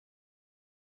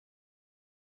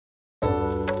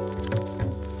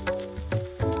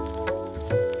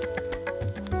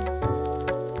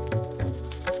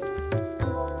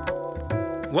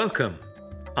Welcome.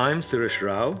 I'm Suresh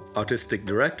Rao, Artistic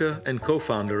Director and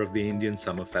co-founder of the Indian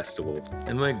Summer Festival,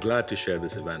 and we're glad to share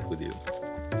this event with you.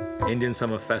 Indian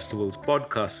Summer Festival's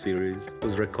podcast series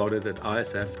was recorded at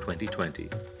ISF 2020.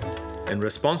 In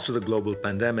response to the global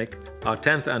pandemic, our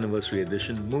 10th anniversary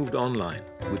edition moved online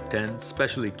with 10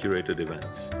 specially curated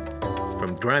events.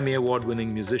 From Grammy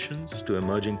Award-winning musicians to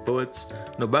emerging poets,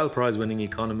 Nobel Prize-winning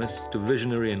economists to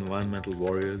visionary environmental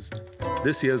warriors,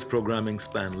 this year's programming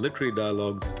spanned literary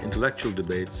dialogues, intellectual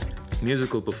debates,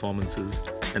 musical performances,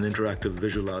 and interactive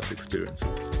visual arts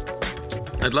experiences.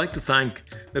 I'd like to thank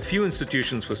a few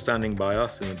institutions for standing by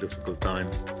us in a difficult time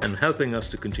and helping us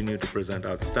to continue to present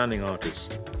outstanding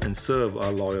artists and serve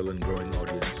our loyal and growing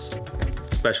audience.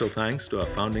 Special thanks to our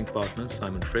founding partners,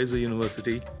 Simon Fraser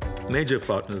University, major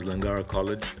partners Langara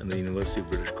College and the University of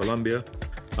British Columbia,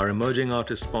 our emerging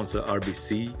artist sponsor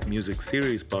RBC, music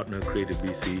series partner Creative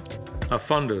BC, our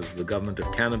funders, the Government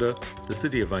of Canada, the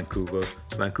City of Vancouver,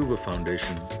 Vancouver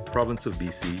Foundation, Province of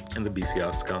BC, and the BC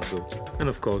Arts Council, and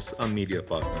of course, our media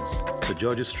partners, the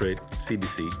Georgia Strait,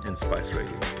 CBC, and Spice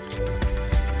Radio.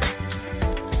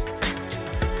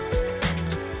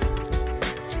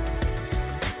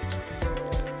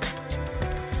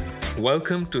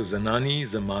 Welcome to Zanani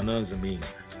Zamana Zameen,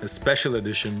 a special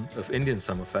edition of Indian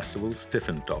Summer Festival's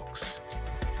Tiffin Talks.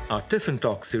 Our Tiffin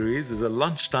Talk series is a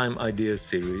lunchtime ideas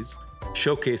series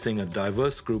showcasing a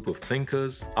diverse group of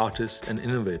thinkers, artists, and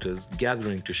innovators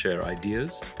gathering to share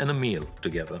ideas and a meal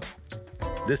together.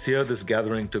 This year, this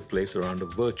gathering took place around a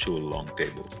virtual long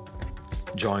table.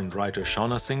 Joined writer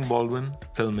Shauna Singh Baldwin,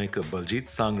 filmmaker Baljit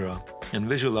Sangra, and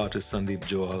visual artist Sandeep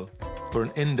Johal for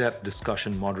an in-depth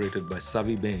discussion moderated by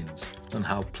Savi Bains on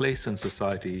how place and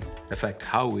society affect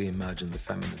how we imagine the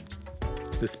feminine.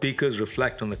 The speakers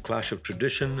reflect on the clash of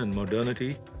tradition and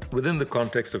modernity within the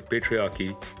context of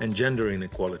patriarchy and gender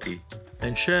inequality,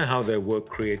 and share how their work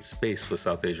creates space for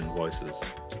South Asian voices.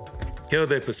 Hear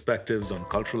their perspectives on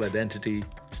cultural identity,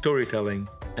 storytelling,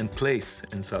 and place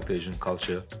in South Asian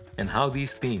culture, and how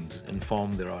these themes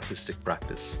inform their artistic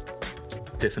practice.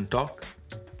 Tiffin Talk,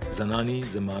 Zanani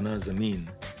Zamana Zameen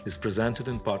is presented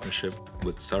in partnership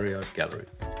with Surrey Art Gallery.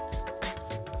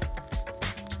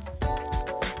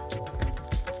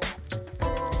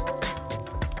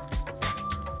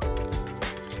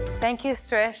 Thank you,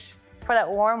 Suresh, for that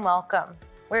warm welcome.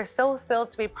 We're so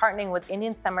thrilled to be partnering with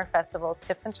Indian Summer Festival's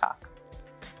Tiffin Talk.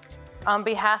 On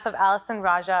behalf of Alison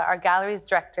Raja, our gallery's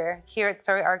director here at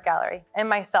Surrey Art Gallery, and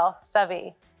myself,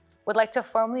 Savi, would like to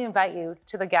formally invite you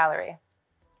to the gallery.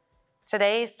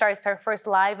 Today starts our first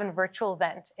live and virtual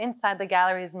event inside the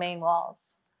gallery's main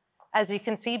walls. As you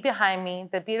can see behind me,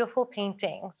 the beautiful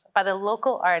paintings by the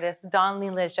local artist Don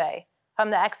Lee Leger from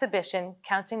the exhibition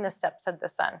Counting the Steps of the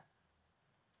Sun.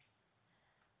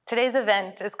 Today's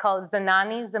event is called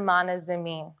Zanani Zamana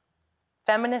Zameen,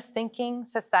 Feminist Thinking,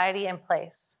 Society, and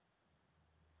Place.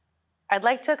 I'd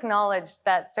like to acknowledge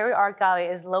that Surrey Art Gallery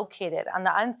is located on the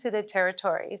unceded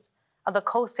territories of the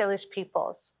Coast Salish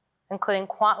peoples, including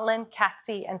Kwantlen,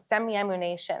 Katzie, and Semiahmoo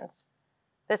nations.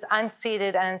 This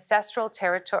unceded and ancestral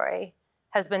territory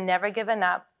has been never given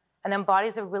up and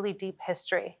embodies a really deep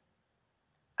history.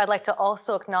 I'd like to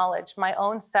also acknowledge my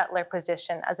own settler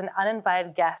position as an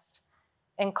uninvited guest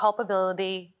in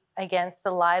culpability against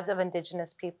the lives of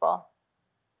Indigenous people.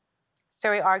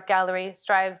 Surrey Art Gallery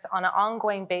strives on an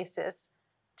ongoing basis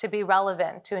to be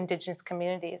relevant to Indigenous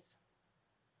communities.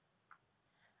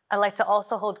 I'd like to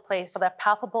also hold place of that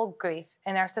palpable grief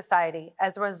in our society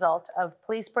as a result of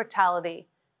police brutality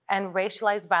and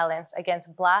racialized violence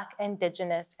against Black,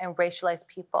 Indigenous, and racialized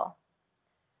people.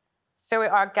 Surrey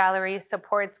Art Gallery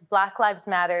supports Black Lives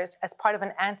Matter as part of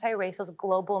an anti-racist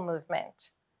global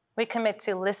movement. We commit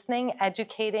to listening,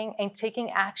 educating, and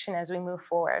taking action as we move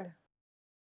forward.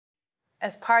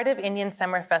 As part of Indian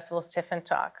Summer Festival's Tiffin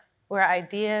Talk, where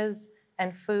ideas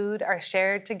and food are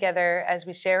shared together as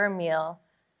we share a meal,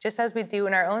 just as we do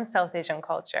in our own South Asian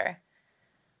culture,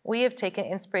 we have taken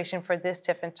inspiration for this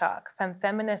Tiffin Talk from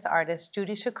feminist artist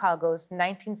Judy Chicago's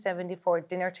 1974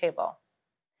 dinner table.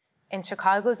 In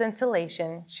Chicago's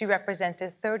installation, she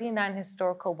represented 39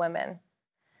 historical women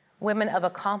of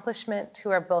accomplishment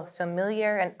who are both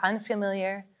familiar and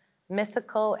unfamiliar,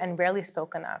 mythical and rarely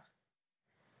spoken of.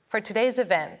 For today's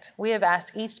event, we have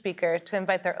asked each speaker to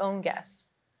invite their own guest,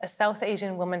 a South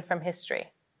Asian woman from history.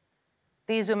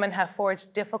 These women have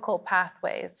forged difficult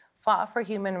pathways, fought for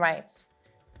human rights,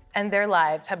 and their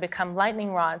lives have become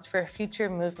lightning rods for future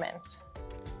movements.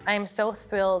 I am so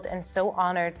thrilled and so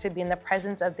honored to be in the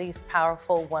presence of these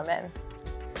powerful women.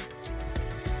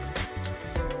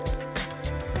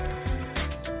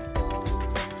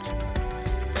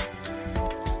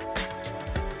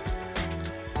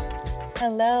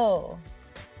 Hello.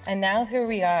 And now here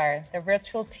we are. The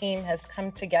virtual team has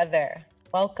come together.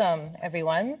 Welcome,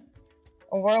 everyone.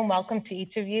 A warm welcome to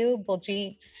each of you,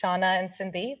 Buljit, Shauna, and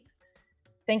Sandeep.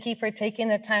 Thank you for taking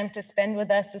the time to spend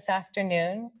with us this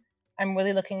afternoon. I'm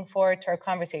really looking forward to our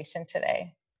conversation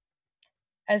today.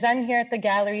 As I'm here at the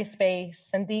gallery space,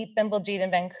 Sandeep and Buljit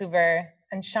in Vancouver,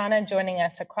 and Shauna joining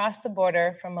us across the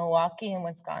border from Milwaukee and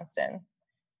Wisconsin,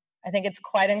 I think it's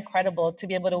quite incredible to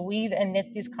be able to weave and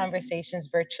knit these conversations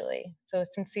virtually. So a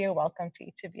sincere welcome to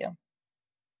each of you.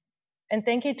 And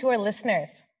thank you to our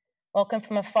listeners. Welcome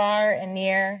from afar and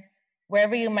near.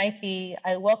 Wherever you might be,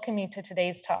 I welcome you to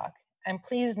today's talk. And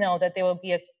please know that there will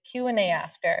be a Q&A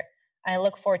after. I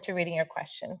look forward to reading your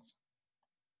questions.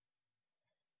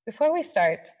 Before we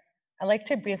start, I'd like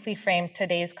to briefly frame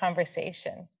today's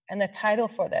conversation and the title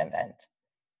for the event.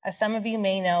 As some of you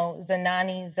may know,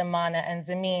 Zanani, Zamana, and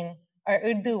Zameen are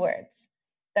Urdu words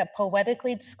that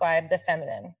poetically describe the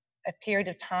feminine, a period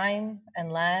of time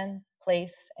and land,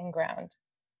 place, and ground.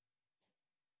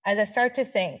 As I start to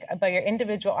think about your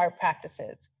individual art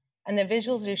practices and the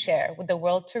visuals you share with the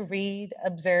world to read,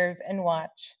 observe, and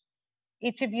watch,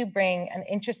 each of you bring an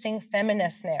interesting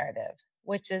feminist narrative,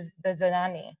 which is the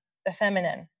Zanani, the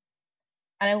feminine.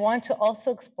 And I want to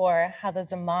also explore how the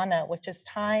Zamana, which is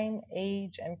time,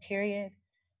 age, and period,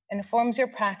 informs your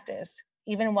practice,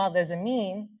 even while the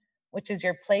Zameen, which is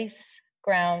your place,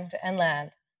 ground, and land,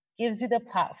 gives you the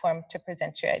platform to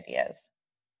present your ideas.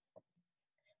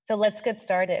 So let's get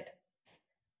started.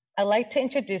 I'd like to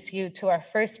introduce you to our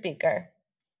first speaker,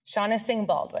 Shauna Singh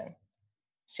Baldwin.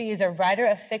 She is a writer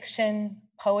of fiction,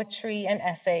 poetry, and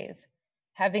essays,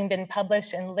 having been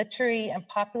published in literary and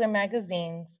popular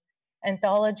magazines,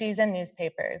 anthologies, and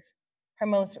newspapers. Her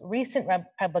most recent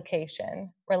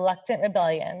publication, Reluctant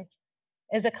Rebellions,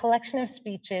 is a collection of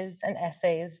speeches and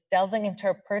essays delving into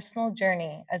her personal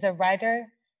journey as a writer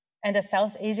and a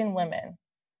South Asian woman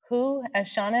who, as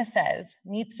Shauna says,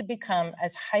 needs to become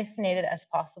as hyphenated as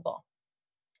possible.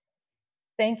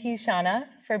 Thank you, Shauna,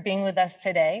 for being with us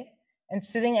today and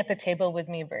sitting at the table with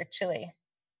me virtually.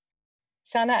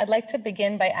 Shauna, I'd like to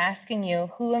begin by asking you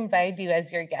who invited you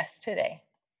as your guest today.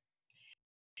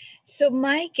 So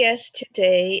my guest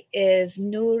today is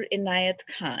Noor Inayat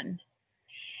Khan.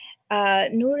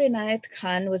 Noor Inayat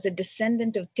Khan was a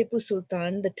descendant of Tipu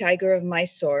Sultan, the Tiger of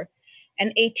Mysore,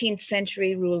 an 18th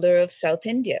century ruler of South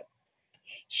India.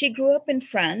 She grew up in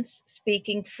France,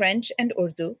 speaking French and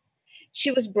Urdu. She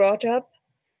was brought up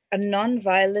a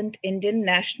non-violent Indian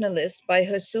nationalist by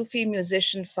her Sufi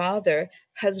musician father,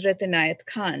 Hazrat Inayat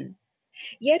Khan.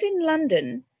 Yet in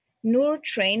London, Noor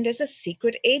trained as a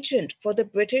secret agent for the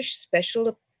British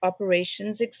Special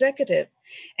Operations Executive,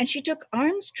 and she took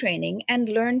arms training and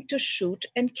learned to shoot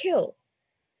and kill.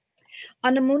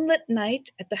 On a moonlit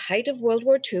night at the height of World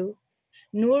War II,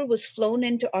 Noor was flown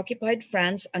into occupied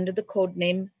France under the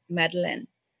codename Madeleine.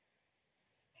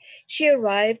 She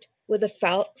arrived with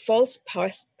a false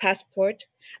passport,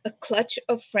 a clutch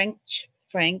of French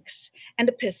francs, and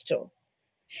a pistol.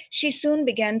 She soon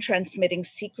began transmitting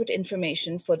secret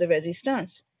information for the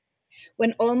Resistance.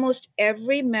 When almost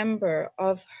every member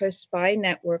of her spy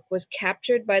network was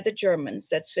captured by the Germans,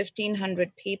 that's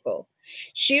 1,500 people,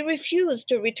 she refused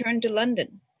to return to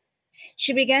London.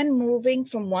 She began moving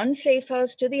from one safe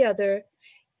house to the other,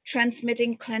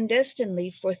 transmitting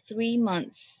clandestinely for 3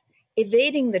 months,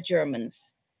 evading the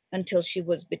Germans until she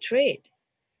was betrayed.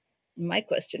 My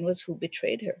question was, who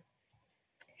betrayed her?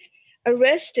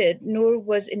 Arrested, Noor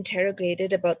was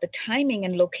interrogated about the timing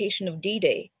and location of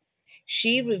D-Day.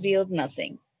 She revealed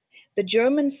nothing. The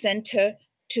Germans sent her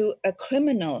to a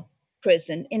criminal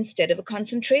prison instead of a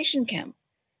concentration camp.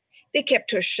 They kept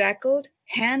her shackled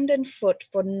hand and foot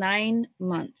for 9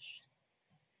 months.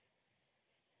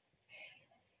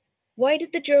 Why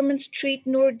did the Germans treat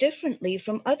Noor differently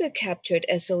from other captured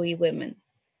SOE women?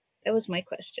 That was my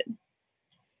question.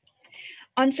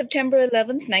 On September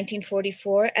 11th,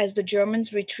 1944, as the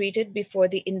Germans retreated before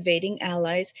the invading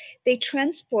Allies, they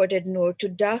transported Noor to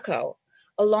Dachau,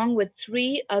 along with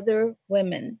 3 other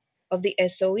women of the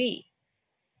SOE,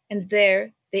 and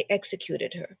there they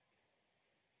executed her.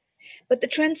 But the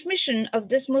transmission of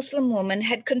this Muslim woman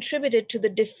had contributed to the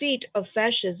defeat of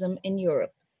fascism in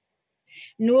Europe.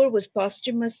 Noor was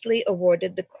posthumously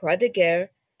awarded the Croix de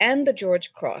Guerre and the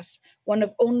George Cross, one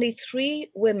of only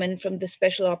 3 women from the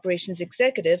Special Operations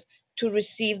Executive to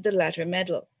receive the latter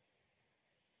medal.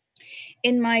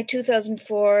 In my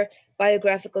 2004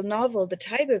 biographical novel, The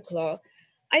Tiger Claw,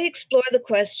 I explore the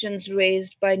questions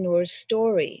raised by Noor's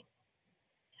story.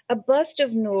 A bust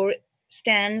of Noor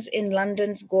stands in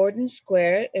London's Gordon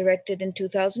Square, erected in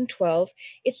 2012.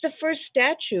 It's the first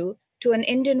statue to an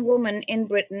Indian woman in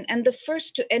Britain and the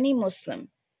first to any Muslim.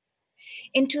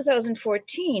 In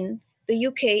 2014, the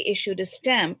UK issued a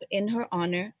stamp in her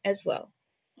honor as well.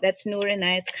 That's Noor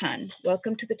Inayat Khan.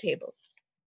 Welcome to the table.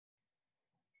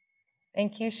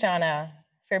 Thank you, Shauna,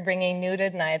 for bringing Noor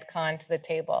Inayat Khan to the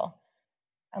table,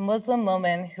 a Muslim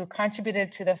woman who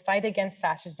contributed to the fight against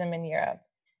fascism in Europe.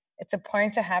 It's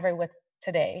important to have her with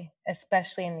today,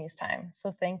 especially in these times,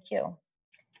 so thank you.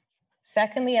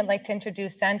 Secondly, I'd like to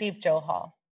introduce Sandeep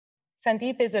Johal.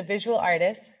 Sandeep is a visual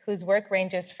artist whose work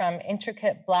ranges from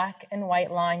intricate black and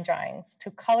white line drawings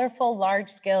to colorful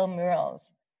large-scale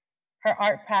murals. Her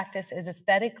art practice is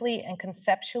aesthetically and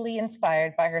conceptually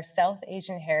inspired by her South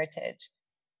Asian heritage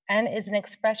and is an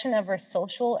expression of her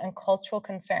social and cultural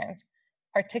concerns,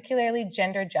 particularly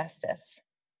gender justice.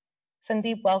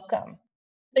 Sandeep, welcome.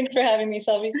 Thanks for having me,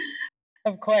 Selvi.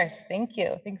 Of course, thank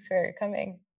you. Thanks for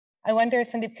coming. I wonder,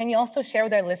 Sandeep, can you also share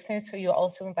with our listeners who you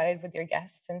also invited with your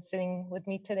guests and sitting with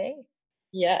me today?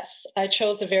 Yes, I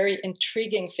chose a very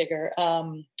intriguing figure,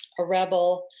 a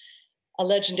rebel, a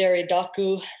legendary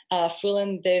Daku,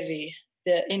 Phulan Devi,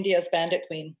 the India's bandit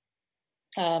queen,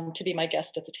 to be my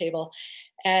guest at the table.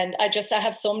 And I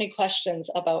have so many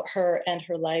questions about her and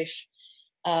her life.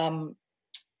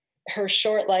 Her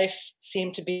short life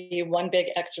seemed to be one big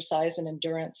exercise in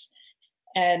endurance.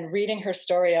 And reading her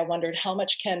story, I wondered how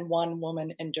much can one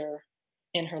woman endure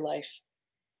in her life?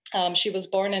 She was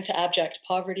born into abject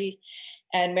poverty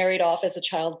and married off as a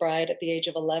child bride at the age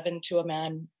of 11 to a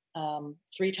man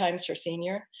 3 times her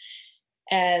senior.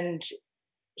 And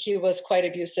he was quite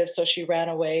abusive, so she ran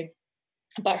away.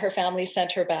 But her family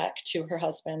sent her back to her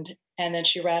husband, and then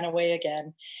she ran away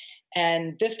again.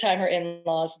 And this time her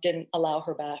in-laws didn't allow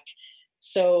her back.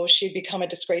 So she'd become a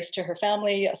disgrace to her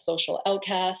family, a social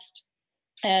outcast,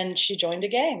 and she joined a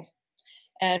gang.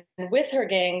 And with her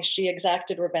gang, she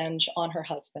exacted revenge on her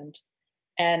husband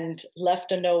and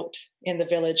left a note in the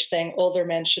village saying older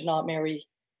men should not marry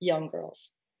young girls.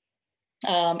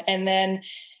 And then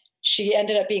she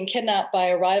ended up being kidnapped by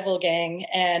a rival gang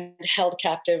and held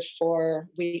captive for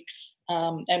weeks,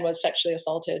 and was sexually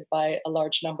assaulted by a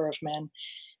large number of men.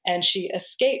 And she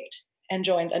escaped and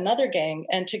joined another gang.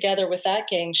 And together with that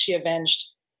gang, she avenged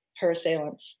her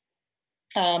assailants.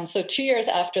 So 2 years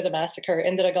after the massacre,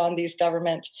 Indira Gandhi's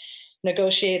government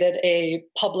negotiated a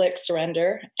public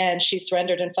surrender, and she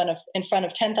surrendered in front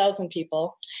of 10,000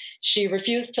 people. She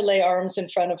refused to lay arms in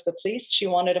front of the police. She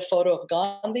wanted a photo of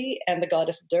Gandhi and the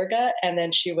goddess Durga, and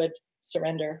then she would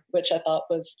surrender, which I thought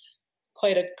was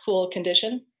quite a cool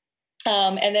condition.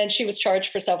 And then she was charged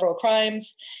for several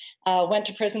crimes, went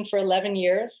to prison for 11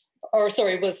 years,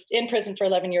 was in prison for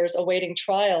 11 years awaiting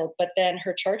trial, but then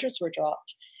her charges were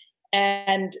dropped.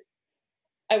 And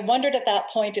I wondered at that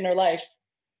point in her life,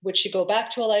 would she go back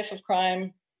to a life of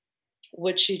crime?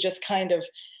 Would she just kind of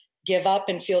give up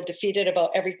and feel defeated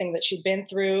about everything that she'd been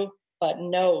through? But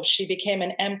no, she became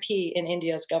an MP in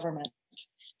India's government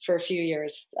for a few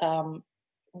years,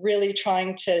 really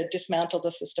trying to dismantle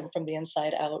the system from the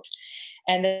inside out.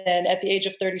 And then at the age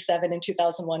of 37 in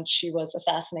 2001, she was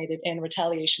assassinated in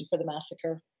retaliation for the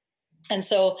massacre. And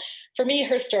so for me,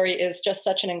 her story is just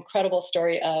such an incredible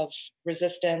story of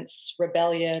resistance,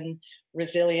 rebellion,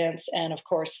 resilience, and of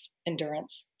course,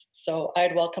 endurance. So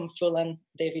I'd welcome Phulan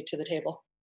Devi to the table.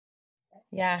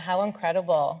 Yeah, how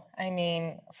incredible. I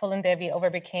mean, Phulan Devi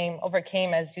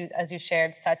overcame, as you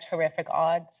shared, such horrific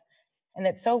odds. And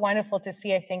it's so wonderful to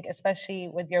see, I think, especially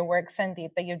with your work,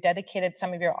 Sandeep, that you've dedicated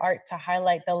some of your art to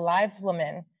highlight the lives of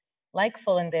women like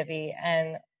Phulan Devi,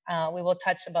 and we will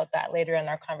touch about that later in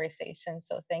our conversation,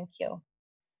 so thank you.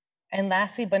 And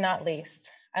lastly, but not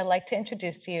least, I'd like to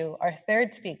introduce to you our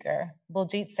third speaker,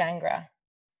 Baljeet Sangra.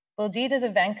 Baljeet is a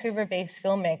Vancouver-based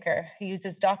filmmaker who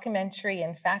uses documentary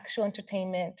and factual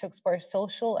entertainment to explore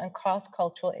social and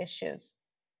cross-cultural issues.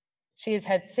 She has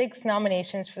had 6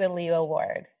 nominations for the Leo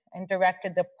Award and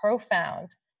directed the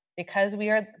profound Because We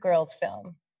Are Girls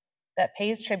film that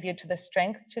pays tribute to the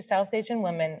strength to South Asian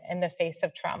women in the face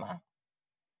of trauma.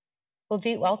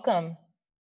 Baljeet, welcome.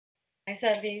 Hi,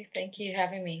 Sadvi. Thank you for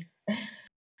having me.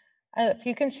 If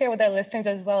you can share with our listeners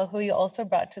as well who you also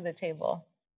brought to the table.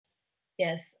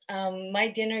 Yes, my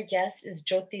dinner guest is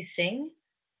Jyoti Singh.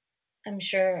 I'm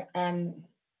sure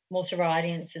most of our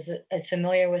audience is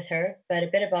familiar with her, but a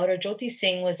bit about her. Jyoti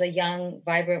Singh was a young,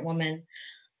 vibrant woman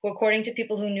who, according to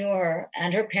people who knew her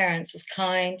and her parents, was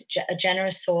kind, a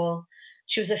generous soul.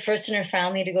 She was the first in her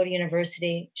family to go to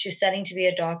university. She was studying to be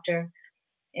a doctor.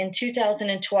 In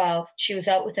 2012, she was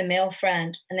out with a male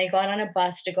friend, and they got on a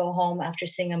bus to go home after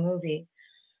seeing a movie.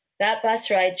 That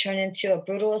bus ride turned into a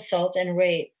brutal assault and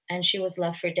rape, and she was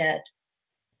left for dead.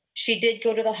 She did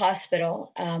go to the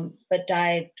hospital, but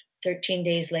died 13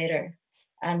 days later.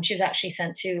 She was actually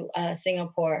sent to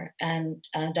Singapore and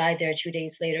died there 2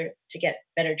 days later to get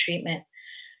better treatment.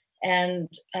 And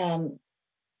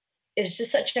it was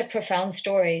just such a profound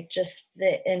story, just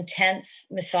the intense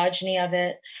misogyny of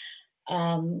it.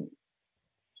 Um,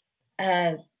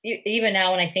 Even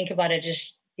now, when I think about it,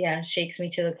 just yeah, shakes me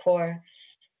to the core.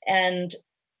 And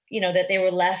that they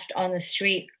were left on the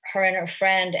street, her and her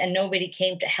friend, and nobody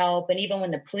came to help. And even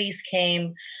when the police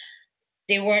came,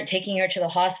 they weren't taking her to the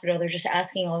hospital. They're just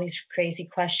asking all these crazy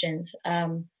questions.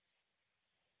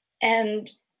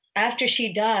 And after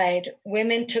she died,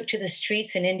 women took to the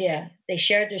streets in India. They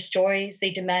shared their stories,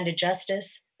 they demanded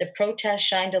justice. The protests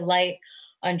shined a light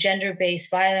on gender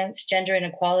based violence, gender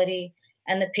inequality,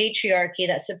 and the patriarchy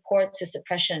that supports this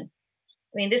oppression.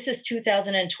 I mean, this is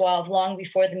 2012, long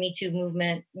before the Me Too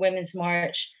movement, Women's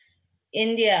March.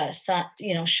 India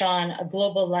shone a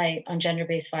global light on gender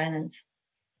based violence.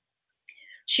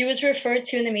 She was referred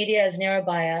to in the media as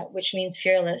Nirabhaya, which means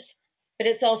fearless, but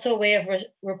it's also a way of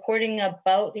reporting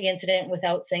about the incident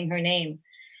without saying her name.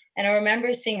 And I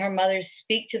remember seeing her mother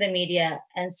speak to the media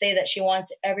and say that she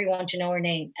wants everyone to know her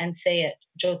name and say it,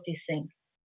 Jyoti Singh.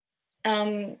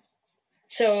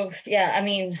 So, yeah, I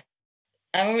mean,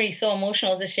 I'm already so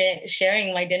emotional as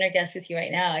sharing my dinner guest with you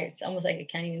right now. It's almost like I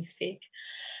can't even speak.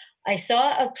 I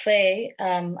saw a play,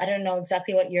 I don't know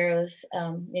exactly what year it was,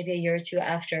 maybe a year or two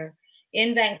after,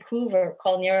 in Vancouver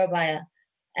called Nirabhaya.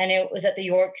 And it was at the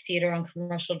York Theatre on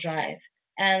Commercial Drive.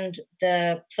 And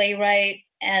the playwright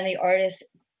and the artist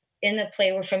in the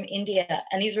play were from India.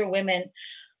 And these were women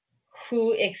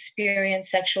who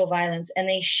experienced sexual violence, and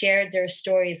they shared their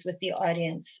stories with the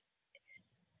audience.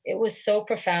 It was so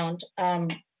profound.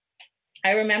 I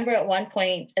remember at one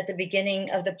point at the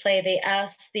beginning of the play, they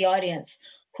asked the audience,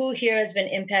 who here has been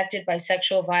impacted by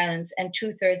sexual violence? And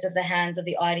 2/3 of the hands of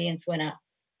the audience went up.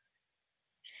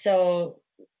 So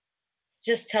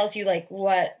just tells you like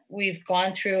what we've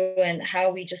gone through and how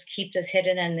we just keep this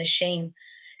hidden and the shame.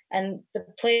 And the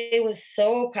play was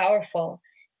so powerful.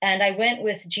 And I went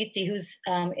with Jeeti, who's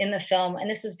in the film, and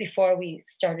this is before we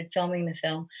started filming the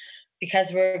film,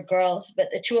 because we're girls, but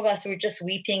the two of us were just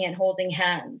weeping and holding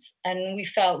hands. And we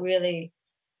felt really,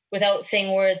 without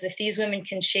saying words, if these women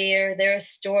can share their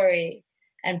story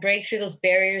and break through those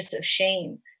barriers of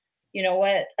shame,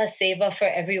 what a seva for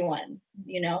everyone,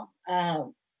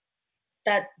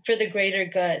 that for the greater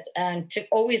good, and to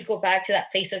always go back to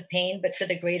that place of pain, but for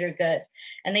the greater good.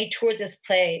 And they toured this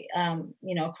play,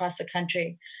 across the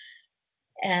country.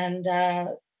 And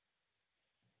that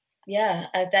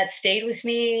stayed with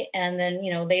me. And then,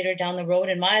 later down the road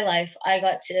in my life, I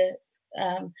got to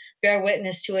bear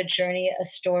witness to a journey, a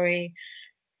story.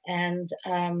 And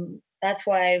that's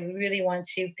why I really want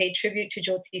to pay tribute to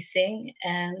Jyoti Singh.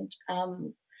 And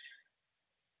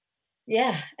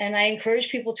and I encourage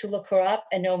people to look her up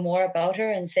and know more about her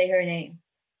and say her name.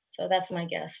 So that's my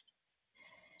guest,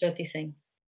 Jyoti Singh.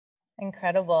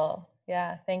 Incredible.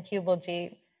 Yeah. Thank you,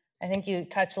 Baljeet. I think you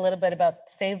touched a little bit about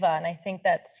seva, and I think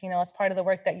that's, as part of the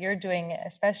work that you're doing,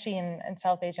 especially in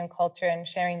South Asian culture, and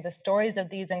sharing the stories of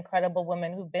these incredible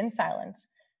women who've been silenced.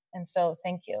 And so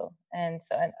thank you. And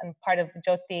so, and part of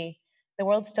Jyoti, the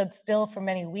world stood still for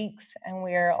many weeks, and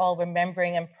we are all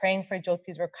remembering and praying for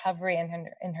Jyoti's recovery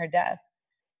in her death.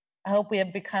 I hope we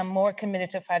have become more committed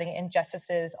to fighting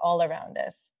injustices all around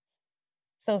us.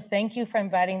 So thank you for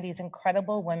inviting these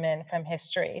incredible women from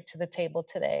history to the table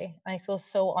today. I feel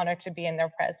so honored to be in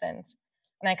their presence.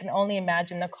 And I can only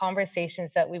imagine the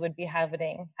conversations that we would be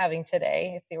having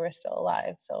today if they were still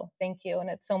alive. So thank you. And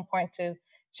it's so important to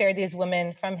share these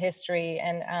women from history,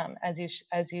 and as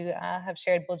you have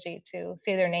shared, Baljeet, to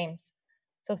say their names.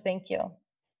 So thank you.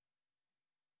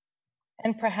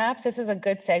 And perhaps this is a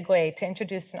good segue to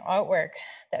introduce an artwork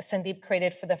that Sandeep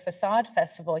created for the Facade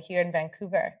Festival here in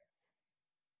Vancouver.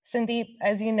 Sandeep,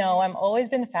 as you know, I've always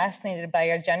been fascinated by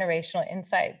your generational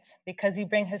insights because you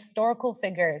bring historical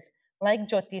figures like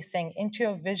Jyoti Singh into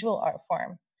a visual art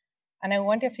form. And I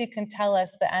wonder if you can tell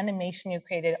us the animation you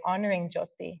created honoring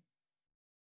Jyoti.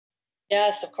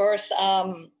 Yes, of course.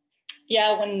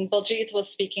 When Baljeet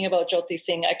was speaking about Jyoti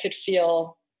Singh, I could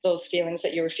feel those feelings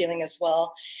that you were feeling as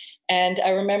well. And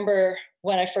I remember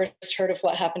when I first heard of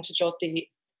what happened to Jyoti,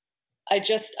 I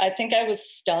think I was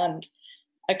stunned.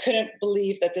 I couldn't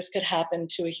believe that this could happen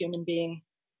to a human being.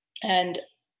 And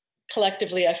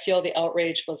collectively, I feel the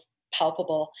outrage was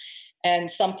palpable, and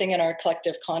something in our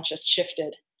collective conscious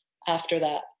shifted after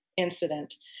that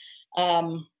incident.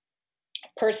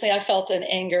 Personally, I felt an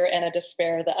anger and a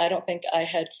despair that I don't think I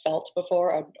had felt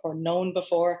before or known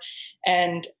before.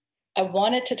 And I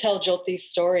wanted to tell Jyoti's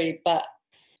story, but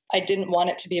I didn't want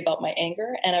it to be about my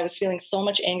anger. And I was feeling so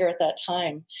much anger at that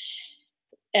time.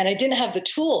 And I didn't have the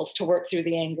tools to work through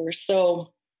the anger. So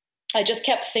I just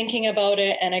kept thinking about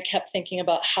it, and I kept thinking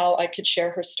about how I could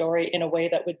share her story in a way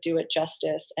that would do it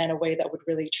justice and a way that would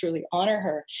really truly honor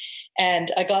her.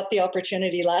 And I got the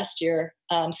opportunity last year,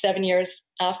 7 years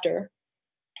after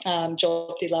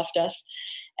Jyoti left us.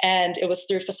 And it was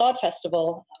through Facade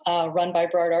Festival, run by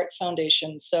Broad Arts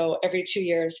Foundation. So every 2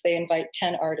 years, they invite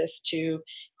 10 artists to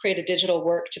create a digital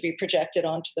work to be projected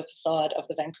onto the facade of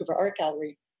the Vancouver Art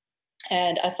Gallery.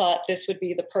 And I thought this would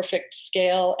be the perfect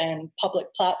scale and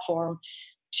public platform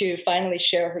to finally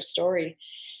share her story.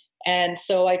 And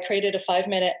so I created a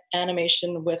 5-minute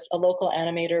animation with a local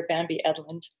animator, Bambi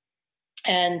Edlund.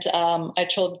 And I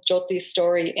told Jyoti's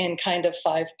story in kind of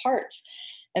 5 parts.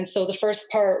 And so the first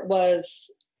part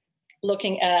was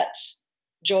looking at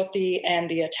Jyoti and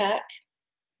the attack.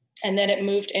 And then it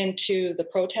moved into the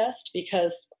protest,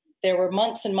 because there were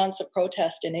months and months of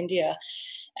protest in India.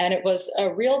 And it was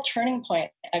a real turning point,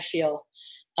 I feel.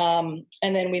 And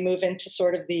then we move into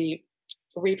sort of the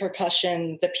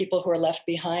repercussion, the people who are left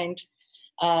behind,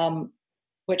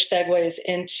 which segues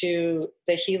into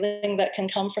the healing that can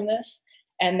come from this.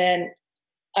 And then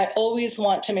I always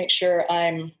want to make sure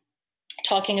I'm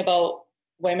talking about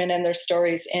women and their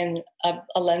stories in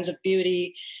a lens of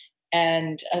beauty.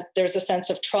 And there's a sense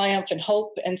of triumph and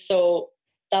hope. And so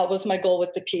that was my goal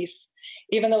with the piece,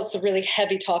 even though it's a really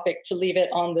heavy topic, to leave it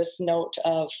on this note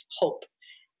of hope.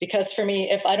 Because for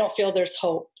me, if I don't feel there's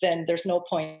hope, then there's no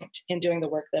point in doing the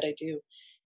work that I do.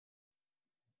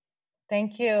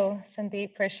 Thank you,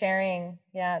 Sandeep, for sharing,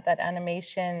 that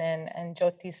animation and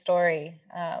Jyoti's story.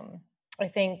 I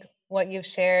think what you've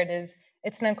shared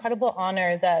it's an incredible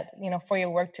honor that, for your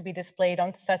work to be displayed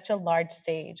on such a large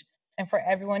stage and for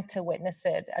everyone to witness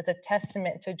it as a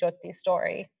testament to Jyoti's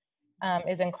story.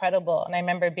 Is incredible. And I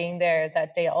remember being there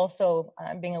that day also,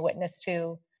 being a witness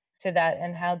to that,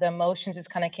 and how the emotions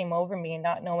just kind of came over me,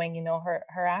 not knowing,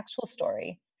 her actual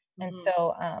story. And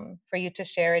so for you to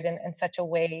share it in such a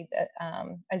way that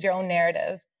as your own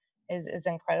narrative is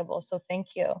incredible. So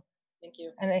thank you. Thank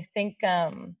you. And I think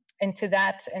into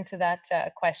that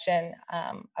question,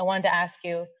 I wanted to ask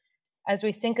you, as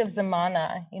we think of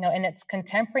Zamana, in its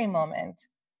contemporary moment,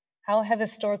 how have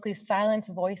historically silent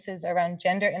voices around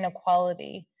gender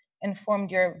inequality informed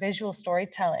your visual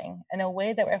storytelling in a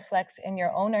way that reflects in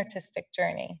your own artistic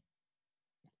journey?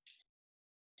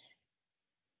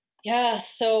 Yeah,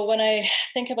 so when I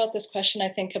think about this question, I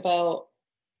think about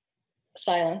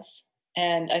silence,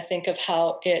 and I think of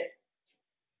how it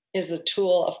is a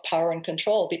tool of power and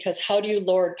control, because how do you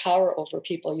lord power over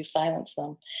people? You silence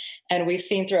them. And we've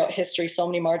seen throughout history so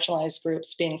many marginalized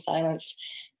groups being silenced.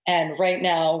 And right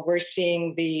now, we're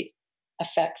seeing the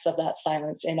effects of that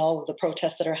silence in all of the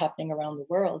protests that are happening around the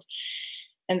world.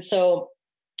 And so,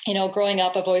 growing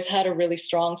up, I've always had a really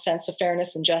strong sense of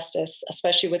fairness and justice,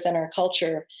 especially within our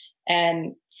culture.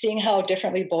 And seeing how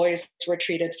differently boys were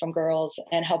treated from girls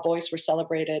and how boys were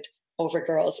celebrated over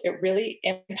girls, it really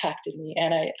impacted me.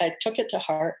 And I took it to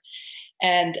heart.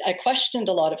 And I questioned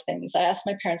a lot of things. I asked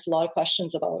my parents a lot of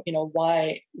questions about,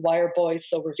 why are boys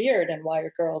so revered and why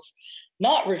are girls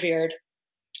not revered?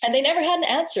 And they never had an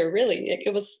answer, really.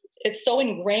 It's so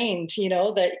ingrained,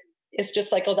 that it's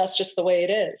just like, oh, that's just the way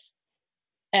it is.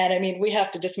 And I mean, we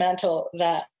have to dismantle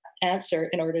that answer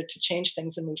in order to change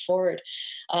things and move forward.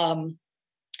 And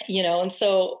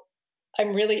so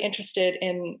I'm really interested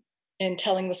in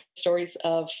telling the stories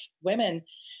of women,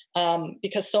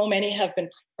 because so many have been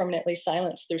permanently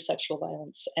silenced through sexual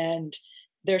violence, and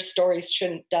their stories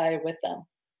shouldn't die with them.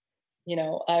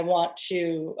 I want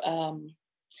to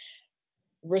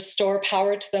restore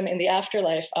power to them in the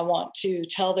afterlife. I want to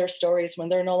tell their stories when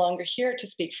they're no longer here to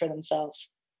speak for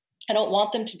themselves. I don't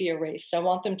want them to be erased. I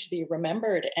want them to be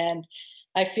remembered. And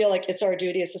I feel like it's our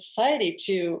duty as a society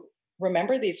to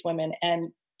remember these women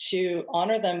and to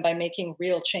honor them by making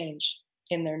real change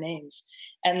in their names.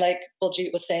 And like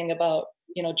Baljeet was saying about,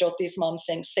 Jyoti's mom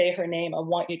saying, say her name, I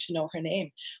want you to know her name.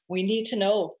 We need to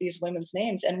know these women's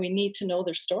names, and we need to know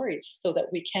their stories so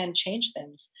that we can change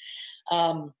things.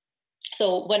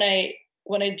 So when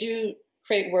I do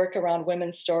create work around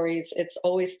women's stories, it's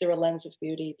always through a lens of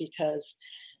beauty, because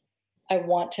I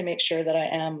want to make sure that I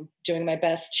am doing my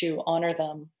best to honor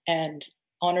them and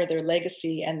honor their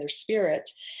legacy and their spirit.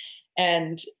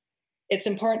 And it's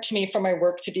important to me for my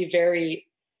work to be very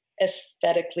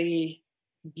aesthetically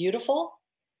beautiful.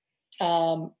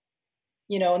 And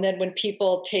then when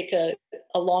people take a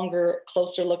longer,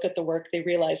 closer look at the work, they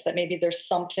realize that maybe there's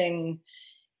something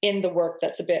in the work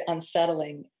that's a bit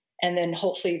unsettling. And then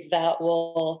hopefully that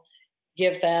will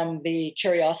give them the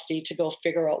curiosity to go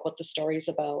figure out what the story's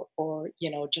about, or,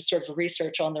 just sort of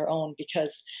research on their own,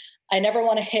 because I never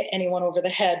want to hit anyone over the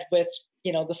head with,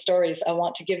 the stories. I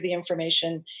want to give the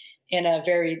information in a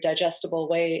very digestible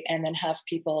way and then have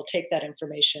people take that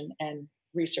information and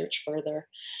research further.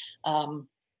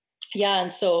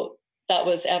 And so that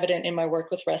was evident in my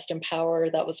work with Rest Empower.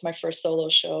 That was my first solo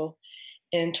show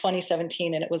in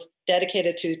 2017, and it was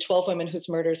dedicated to 12 women whose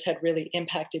murders had really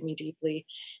impacted me deeply.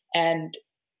 And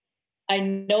I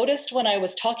noticed when I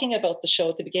was talking about the show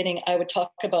at the beginning, I would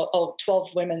talk about,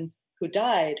 12 women who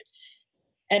died.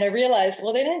 And I realized,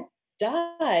 well, they didn't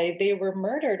die, they were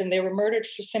murdered, and they were murdered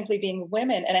for simply being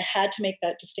women. And I had to make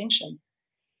that distinction.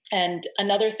 And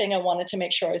another thing I wanted to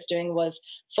make sure I was doing was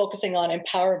focusing on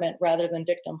empowerment rather than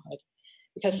victimhood.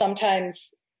 Because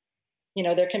sometimes,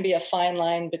 there can be a fine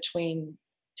line between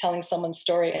telling someone's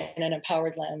story in an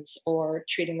empowered lens or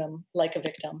treating them like a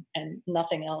victim and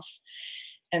nothing else.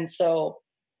 And so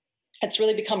it's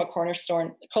really become a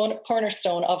cornerstone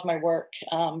of my work,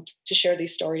 to share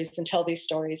these stories and tell these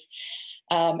stories.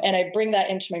 And I bring that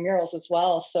into my murals as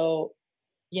well. So,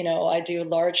 I do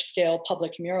large scale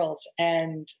public murals,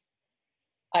 and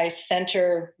I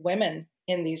center women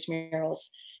in these murals.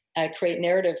 I create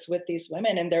narratives with these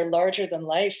women, and they're larger than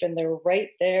life, and they're right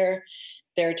there.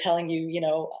 They're telling you,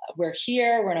 we're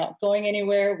here, we're not going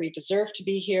anywhere, we deserve to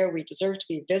be here, we deserve to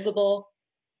be visible,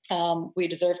 we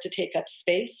deserve to take up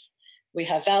space, we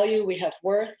have value, we have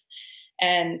worth.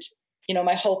 And,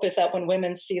 my hope is that when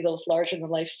women see those larger than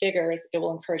life figures, it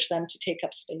will encourage them to take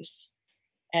up space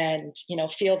and,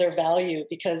 feel their value,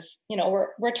 because,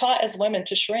 we're taught as women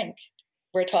to shrink.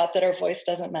 We're taught that our voice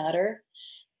doesn't matter,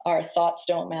 our thoughts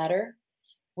don't matter,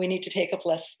 we need to take up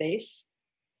less space.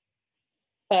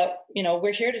 But,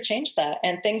 we're here to change that,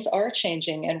 and things are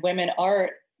changing, and women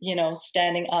are,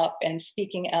 standing up and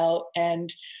speaking out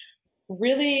and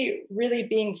really, really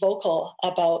being vocal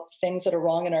about things that are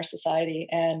wrong in our society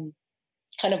and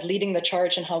kind of leading the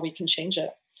charge in how we can change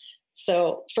it.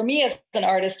 So for me as an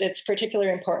artist, it's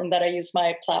particularly important that I use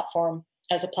my platform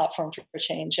as a platform for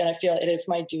change. And I feel it is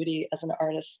my duty as an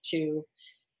artist to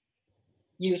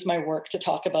use my work to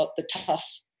talk about the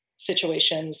tough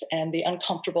situations and the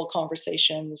uncomfortable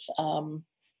conversations.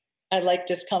 I like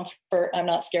discomfort. I'm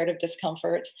not scared of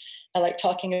discomfort. I like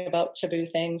talking about taboo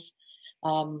things.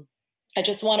 I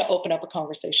just want to open up a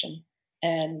conversation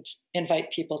and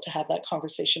invite people to have that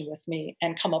conversation with me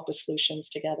and come up with solutions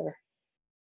together.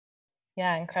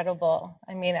 Yeah, incredible.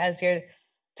 I mean, as you're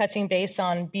touching base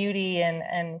on beauty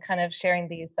and kind of sharing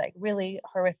these like really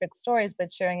horrific stories,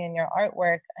 but sharing in your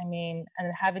artwork, I mean,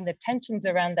 and having the tensions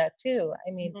around that too.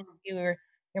 I mean, your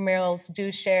murals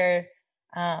do share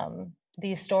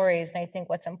these stories, and I think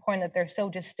what's important that they're so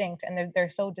distinct, and they're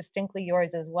so distinctly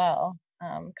yours as well,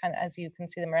 kind of as you can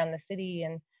see them around the city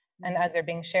and as they're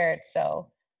being shared. So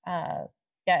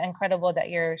yeah, incredible that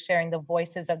you're sharing the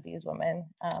voices of these women.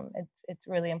 It's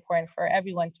really important for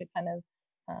everyone to kind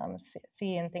of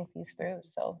see and think these through.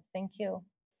 So thank you.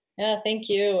 Yeah, thank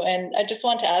you. And I just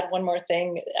want to add one more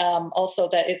thing, also,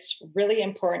 that it's really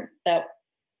important that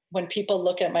when people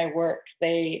look at my work,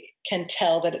 they can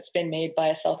tell that it's been made by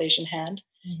a South Asian hand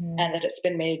and that it's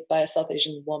been made by a South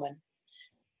Asian woman.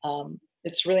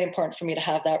 It's really important for me to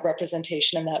have that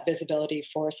representation and that visibility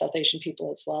for South Asian people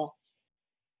as well.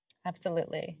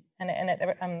 Absolutely. And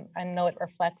I know it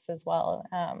reflects as well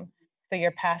through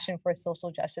your passion for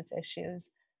social justice issues.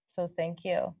 So thank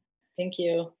you. Thank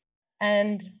you.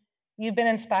 And you've been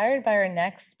inspired by our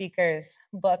next speaker's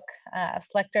book,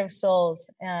 Selector of Souls,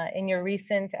 in your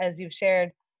recent, as you've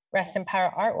shared, Rest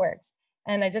Empower artworks.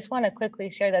 And I just want to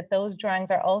quickly share that those drawings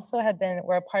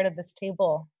were a part of this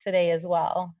table today as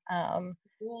well,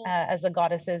 as the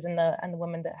goddesses and the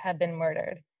women that have been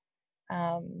murdered.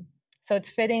 So it's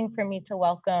fitting for me to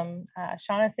welcome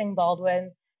Shauna Singh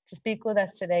Baldwin to speak with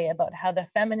us today about how the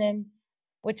feminine,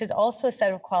 which is also a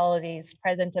set of qualities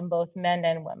present in both men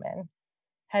and women,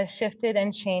 has shifted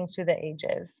and changed through the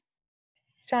ages.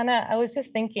 Shauna, I was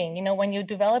just thinking, when you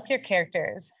develop your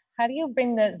characters, how do you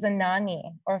bring the Zenani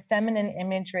or feminine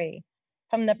imagery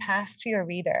from the past to your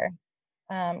reader?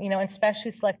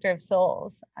 Especially Selector of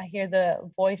Souls, I hear the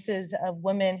voices of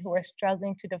women who are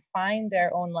struggling to define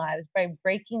their own lives by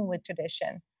breaking with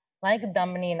tradition, like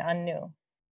Damini and Anu.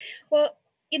 Well,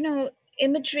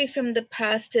 imagery from the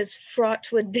past is fraught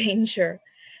with danger.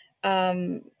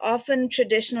 Often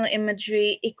traditional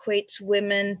imagery equates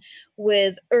women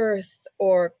with earth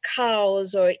or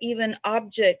cows or even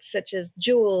objects such as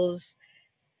jewels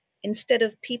instead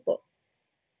of people.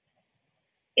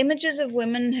 Images of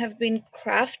women have been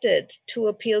crafted to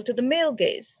appeal to the male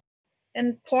gaze,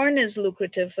 and porn is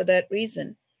lucrative for that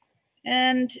reason.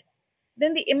 And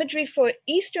then the imagery for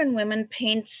Eastern women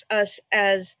paints us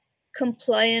as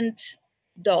compliant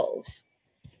dolls.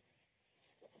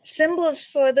 Symbols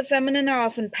for the feminine are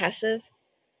often passive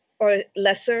or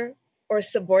lesser or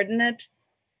subordinate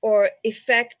or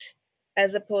effect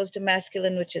as opposed to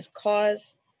masculine, which is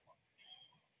cause.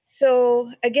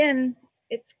 So again,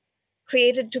 it's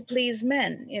created to please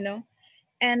men, you know.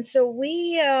 And so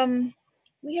we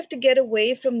have to get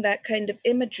away from that kind of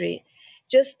imagery.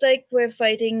 Just like we're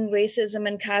fighting racism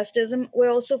and casteism, we're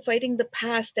also fighting the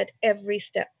past at every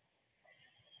step.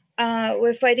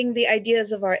 We're fighting the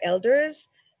ideas of our elders.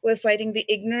 We're fighting the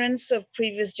ignorance of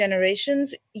previous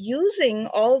generations using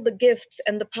all the gifts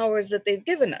and the powers that they've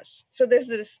given us. So there's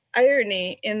this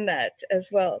irony in that as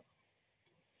well.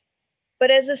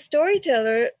 But as a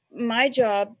storyteller, my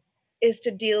job is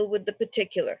to deal with the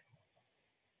particular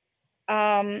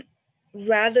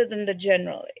rather than the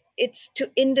general. It's to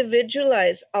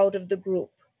individualize out of the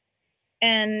group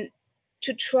and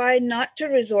to try not to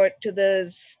resort to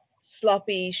the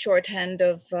sloppy shorthand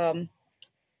of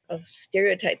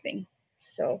stereotyping.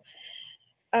 So,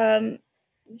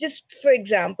 just for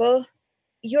example,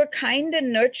 you're kind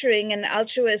and nurturing and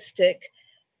altruistic,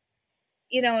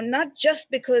 you know, not just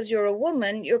because you're a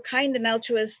woman, you're kind and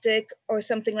altruistic or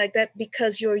something like that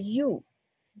because you're you.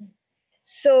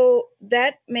 So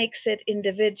that makes it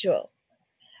individual.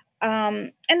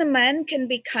 And a man can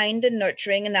be kind and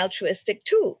nurturing and altruistic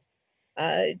too.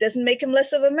 It doesn't make him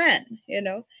less of a man, you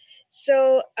know.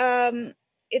 So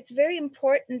it's very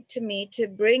important to me to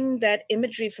bring that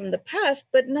imagery from the past,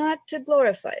 but not to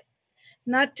glorify it.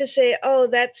 Not to say, oh,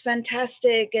 that's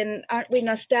fantastic, and aren't we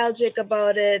nostalgic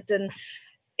about it? And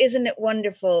isn't it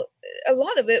wonderful? A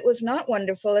lot of it was not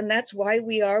wonderful, and that's why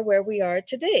we are where we are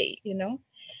today, you know.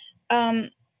 Um,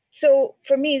 so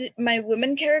for me, my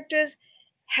women characters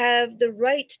have the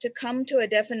right to come to a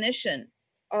definition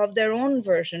of their own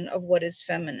version of what is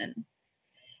feminine.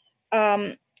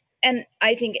 Um, and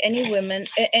I think any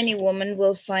woman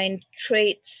will find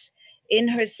traits in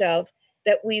herself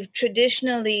that we've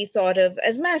traditionally thought of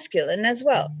as masculine as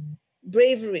well: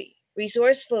 bravery,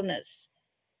 resourcefulness,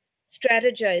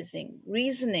 strategizing,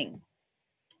 reasoning,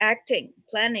 acting,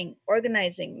 planning,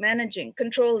 organizing, managing,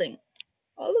 controlling.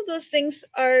 All of those things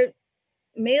are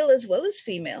male as well as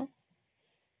female.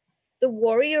 The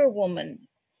warrior woman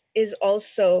is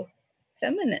also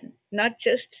feminine, not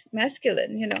just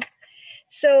masculine, you know.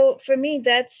 So for me,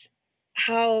 that's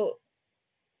how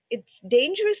it's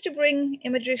dangerous to bring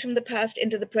imagery from the past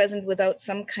into the present without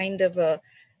some kind of a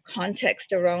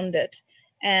context around it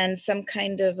and some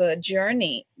kind of a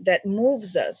journey that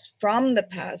moves us from the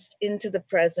past into the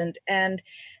present and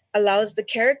allows the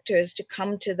characters to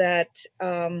come to that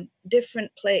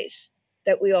different place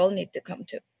that we all need to come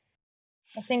to.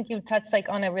 I think you touched like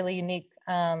on a really unique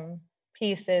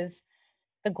piece is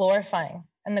the glorifying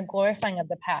and the glorifying of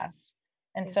the past.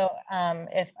 And so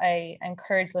if I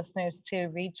encourage listeners to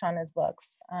read Shauna's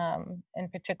books, in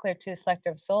particular to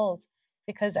Selective Souls,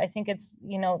 because I think it's,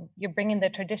 you know, you're bringing the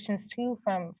traditions too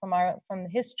from the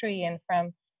history and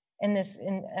from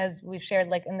as we've shared,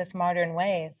 like in this modern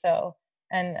way. So,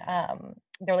 and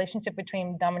the relationship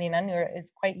between Damani and Anu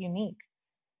is quite unique.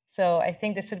 So I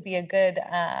think this would be a good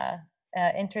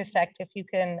intersect if you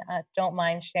can, don't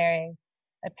mind sharing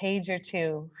a page or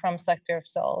two from Selector of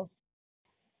Souls.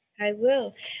 I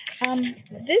will.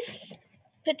 This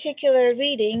particular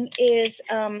reading is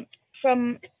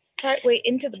from partway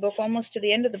into the book, almost to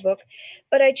the end of the book,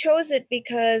 but I chose it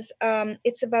because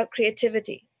it's about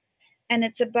creativity and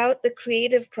it's about the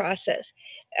creative process.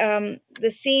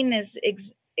 The scene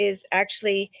is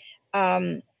actually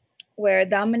where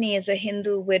Damani is a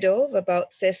Hindu widow of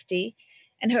about 50,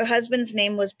 and her husband's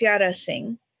name was Pyara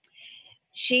Singh.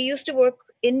 She used to work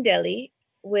in Delhi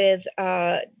with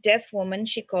a deaf woman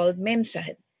she called Mem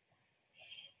Sahib.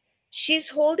 She's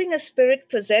holding a spirit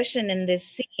possession in this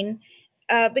scene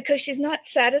because she's not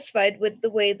satisfied with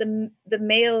the way the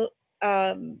male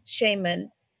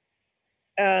shaman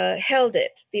held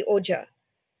it, the Oja.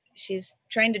 She's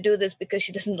trying to do this because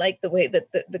she doesn't like the way that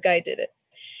the guy did it.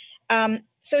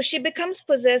 So she becomes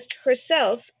possessed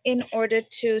herself in order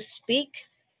to speak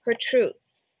her truth.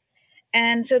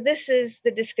 And so this is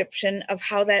the description of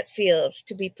how that feels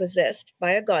to be possessed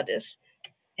by a goddess.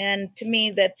 And to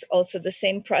me, that's also the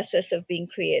same process of being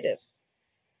creative.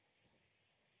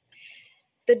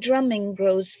 The drumming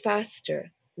grows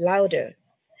faster, louder.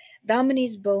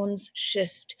 Damini's bones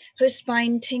shift. Her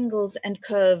spine tingles and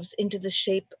curves into the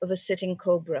shape of a sitting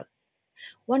cobra.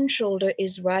 One shoulder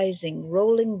is rising,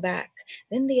 rolling back,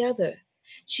 then the other.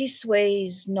 She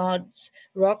sways, nods,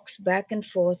 rocks back and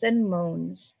forth, and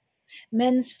moans.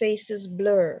 Men's faces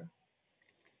blur.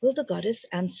 Will the goddess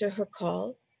answer her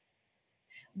call?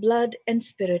 Blood and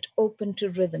spirit open to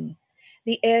rhythm.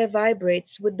 The air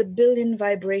vibrates with the billion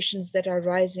vibrations that are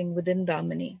rising within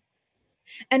Damani.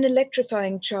 An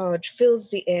electrifying charge fills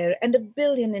the air, and a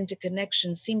billion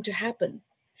interconnections seem to happen.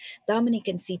 Damani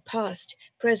can see past,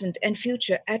 present, and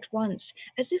future at once,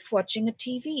 as if watching a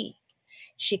TV.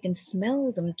 She can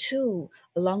smell them too,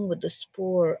 along with the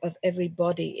spoor of every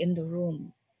body in the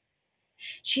room.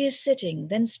 She is sitting,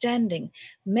 then standing.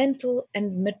 Mental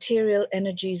and material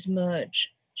energies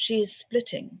merge. She is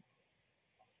splitting.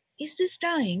 Is this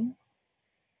dying?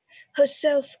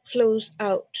 Herself flows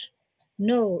out.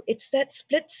 No, it's that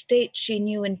split state she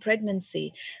knew in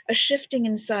pregnancy, a shifting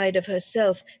inside of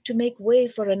herself to make way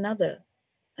for another,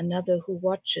 another who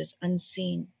watches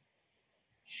unseen.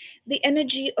 The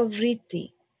energy of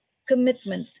Riti,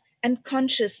 commitments, and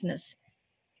consciousness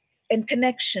and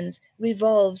connections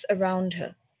revolves around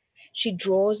her. She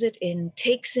draws it in,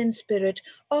 takes in spirit,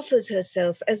 offers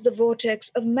herself as the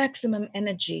vortex of maximum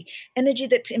energy, energy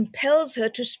that impels her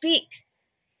to speak.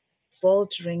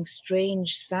 Faltering,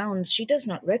 strange sounds she does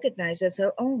not recognize as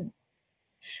her own.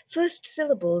 First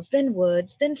syllables, then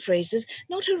words, then phrases,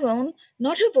 not her own,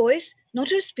 not her voice,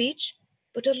 not her speech,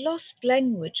 but a lost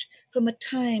language from a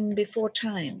time before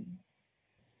time.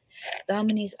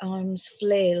 Damini's arms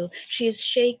flail. She is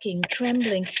shaking,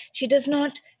 trembling. She does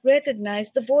not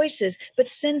recognize the voices, but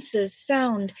senses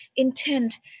sound,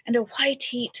 intent, and a white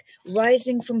heat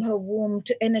rising from her womb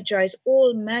to energize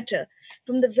all matter,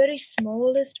 from the very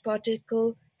smallest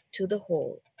particle to the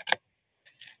whole.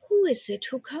 Who is it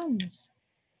who comes?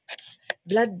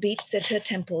 Blood beats at her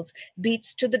temples,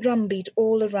 beats to the drumbeat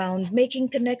all around, making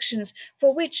connections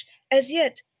for which, as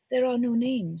yet, there are no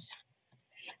names.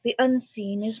 The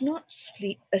unseen is not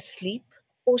asleep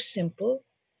or simple,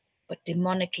 but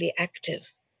demonically active.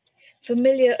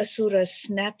 Familiar asuras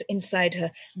snap inside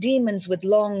her, demons with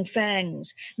long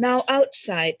fangs. Now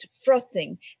outside,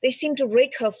 frothing, they seem to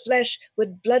rake her flesh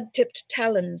with blood tipped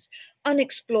talons.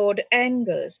 Unexplored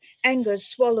angers, angers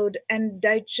swallowed and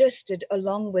digested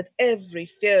along with every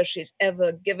fear she's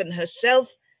ever given herself,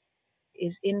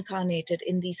 is incarnated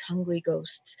in these hungry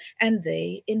ghosts, and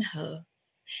they in her.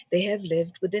 They have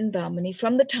lived within Damani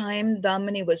from the time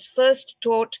Damani was first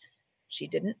taught she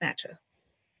didn't matter.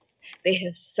 They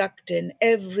have sucked in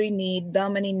every need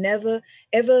Damani never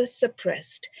ever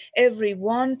suppressed, every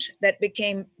want that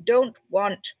became don't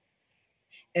want,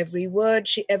 every word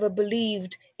she ever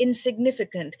believed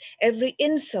insignificant, every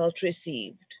insult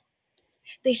received.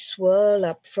 They swirl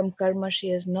up from karma she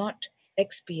has not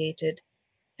expiated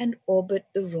and orbit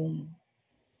the room.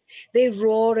 They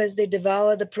roar as they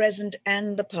devour the present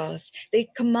and the past. They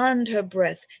command her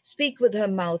breath, speak with her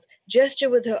mouth, gesture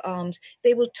with her arms.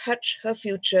 They will touch her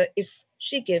future if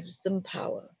she gives them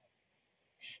power.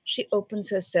 She opens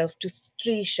herself to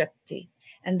Stri Shakti,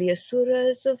 and the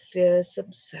asuras of fear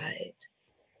subside.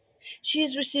 She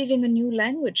is receiving a new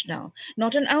language now,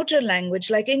 not an outer language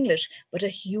like English, but a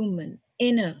human,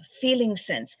 inner, feeling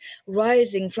sense,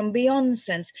 rising from beyond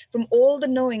sense, from all the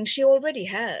knowing she already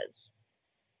has.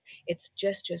 Its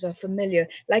gestures are familiar,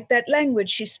 like that language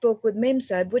she spoke with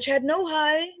Memsahib, which had no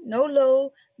high, no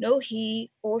low, no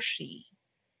he or she.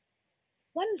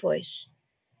 One voice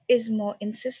is more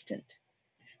insistent,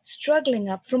 struggling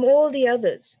up from all the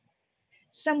others.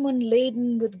 Someone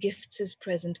laden with gifts is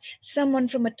present, someone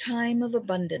from a time of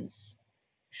abundance.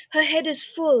 Her head is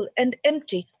full and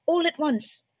empty all at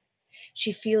once.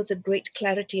 She feels a great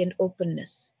clarity and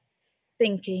openness.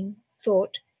 Thinking,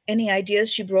 thought, any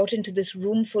ideas she brought into this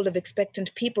room full of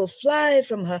expectant people fly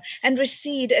from her and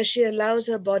recede as she allows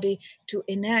her body to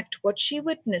enact what she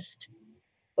witnessed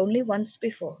only once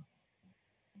before.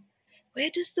 Where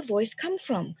does the voice come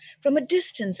from? From a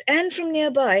distance and from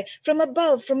nearby, from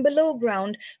above, from below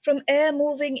ground, from air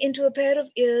moving into a pair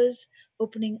of ears,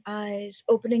 opening eyes,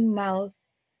 opening mouth,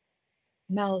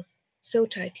 mouth so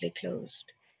tightly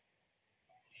closed.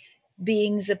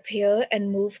 Beings appear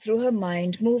and move through her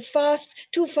mind, move fast,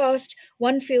 too fast.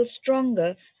 One feels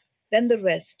stronger than the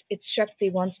rest. Its Shakti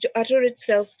wants to utter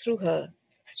itself through her.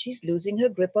 She's losing her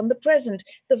grip on the present.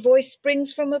 The voice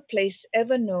springs from a place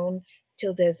ever known,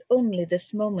 till there's only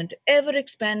this moment, ever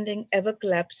expanding, ever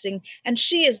collapsing, and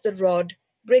she is the rod,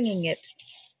 bringing it,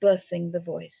 birthing the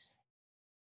voice.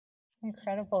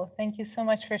 Incredible. Thank you so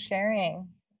much for sharing.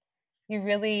 You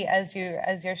really, as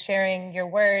you're sharing your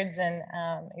words and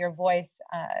your voice,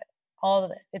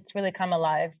 it's really come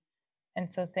alive.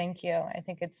 And so thank you. I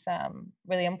think it's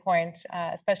really important,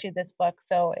 especially this book.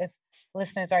 So if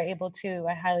listeners are able to,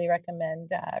 I highly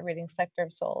recommend reading Sector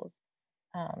of Souls.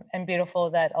 And beautiful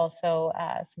that also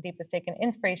Sandeep has taken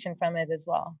inspiration from it as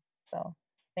well. So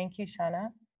thank you,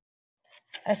 Shauna.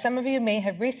 As some of you may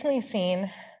have recently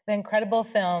seen the incredible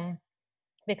film,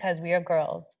 Because We Are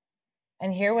Girls.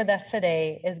 And here with us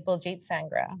today is Baljeet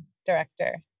Sangra,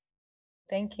 director.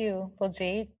 Thank you,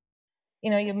 Baljeet.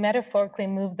 You metaphorically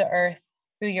move the earth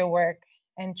through your work,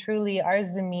 and truly our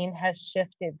Zameen has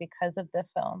shifted because of the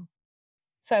film.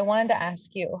 So I wanted to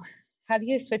ask you, how do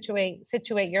you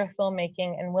situate your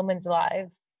filmmaking in women's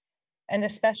lives, and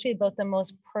especially about the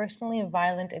most personally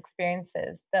violent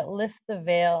experiences that lift the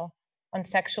veil on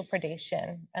sexual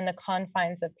predation and the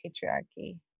confines of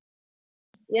patriarchy?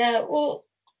 Yeah, well,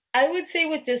 I would say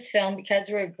with this film, Because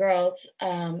We're Girls,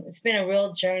 it's been a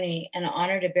real journey and an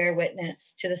honor to bear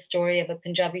witness to the story of a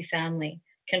Punjabi family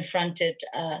confronted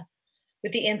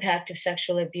with the impact of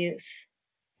sexual abuse.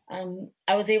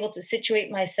 I was able to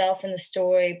situate myself in the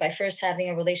story by first having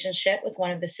a relationship with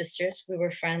one of the sisters. We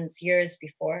were friends years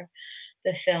before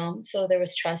the film, so there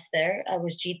was trust there. I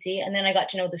was Jeeti, and then I got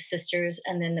to know the sisters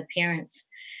and then the parents.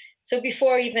 So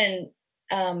before even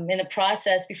in the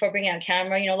process, before bringing out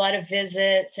camera, a lot of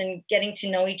visits and getting to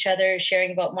know each other,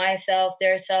 sharing about myself,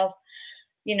 their self.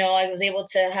 I was able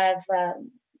to have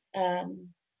um,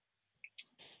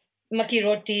 maki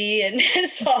roti and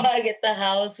sog at the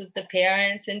house with the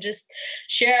parents and just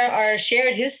share our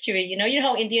shared history. You know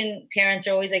how Indian parents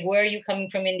are always like, where are you coming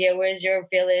from, India? Where's your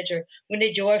village? Or when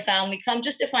did your family come?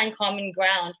 Just to find common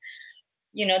ground.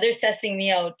 They're assessing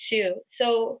me out too.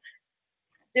 So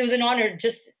it was an honor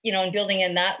just, in building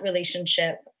in that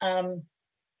relationship.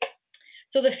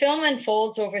 So the film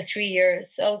unfolds over 3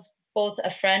 years. I was both a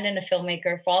friend and a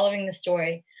filmmaker following the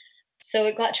story. So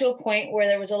it got to a point where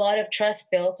there was a lot of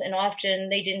trust built, and often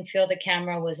they didn't feel the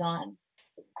camera was on.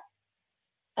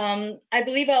 I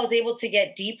believe I was able to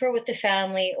get deeper with the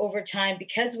family over time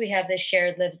because we have this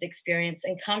shared lived experience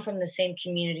and come from the same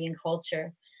community and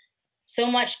culture. So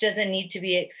much doesn't need to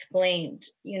be explained.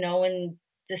 When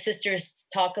the sisters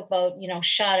talk about,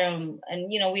 sharam, and,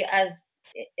 we as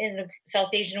in South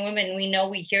Asian women,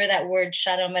 we hear that word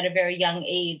sharam at a very young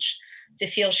age to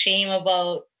feel shame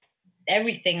about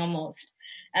everything almost.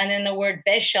 And then the word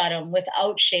besharam,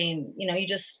 without shame, you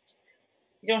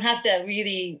don't have to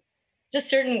really, just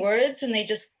certain words, and they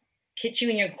just hit you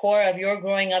in your core of your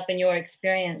growing up and your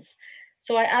experience.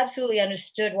 So I absolutely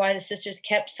understood why the sisters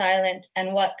kept silent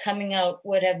and what coming out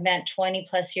would have meant 20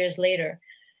 plus years later,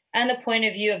 and the point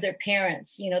of view of their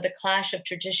parents, the clash of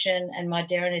tradition and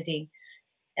modernity.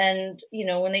 And,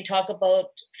 when they talk about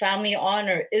family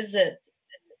honor, is it,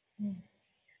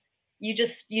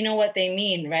 you know what they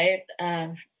mean, right?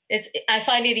 I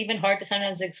find it even hard to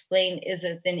sometimes explain is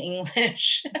it in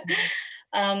English.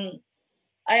 um,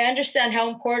 I understand how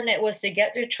important it was to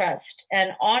get their trust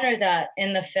and honor that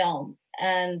in the film,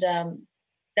 and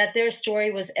that their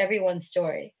story was everyone's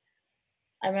story.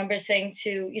 I remember saying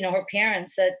to her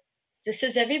parents that this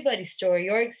is everybody's story.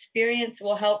 Your experience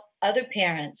will help other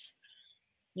parents.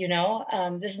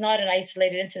 This is not an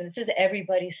isolated incident. This is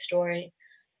everybody's story.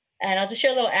 And I'll just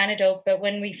share a little anecdote. But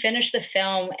when we finished the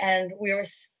film and we were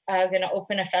going to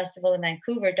open a festival in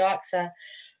Vancouver, Doxa,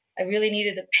 I really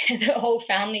needed the whole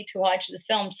family to watch this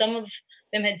film. Some of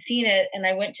them had seen it, and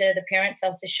I went to the parents'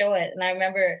 house to show it. And I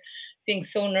remember being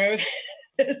so nervous.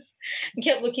 I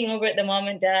kept looking over at the mom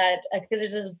and dad because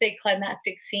there's this big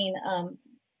climactic scene.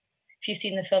 If you've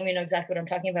seen the film, you know exactly what I'm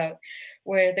talking about,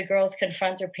 where the girls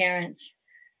confront their parents.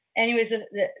 Anyways,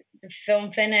 the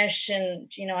film finished, and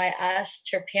I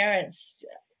asked her parents,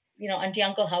 auntie,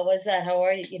 uncle, how was that? How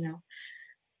are you?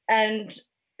 And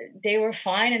they were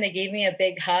fine, and they gave me a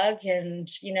big hug, and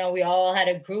we all had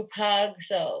a group hug.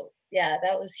 So yeah,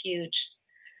 that was huge.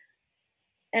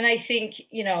 And I think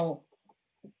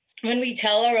when we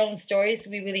tell our own stories,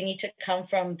 we really need to come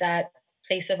from that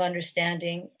place of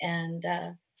understanding, and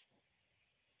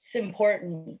it's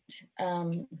important.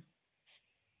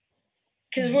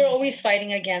 Because we're always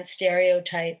fighting against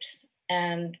stereotypes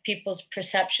and people's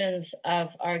perceptions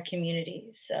of our community.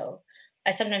 So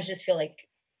I sometimes just feel like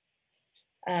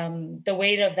the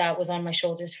weight of that was on my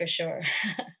shoulders for sure.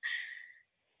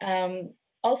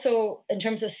 Also, in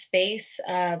terms of space,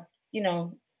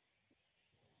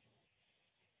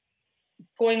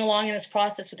 going along in this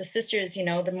process with the sisters,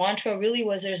 the mantra really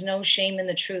was there's no shame in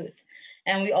the truth,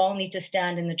 and we all need to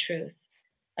stand in the truth.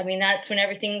 I mean, that's when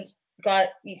everything's got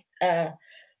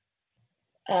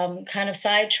kind of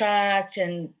sidetracked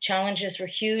and challenges were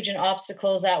huge and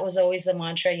obstacles. That was always the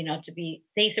mantra,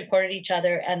 they supported each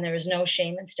other and there was no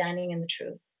shame in standing in the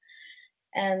truth.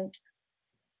 And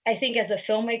I think as a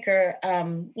filmmaker, I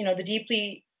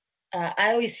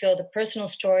always feel the personal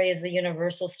story is the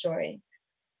universal story.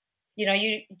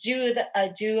 you do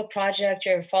a project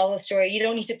or follow a story. You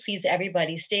don't need to please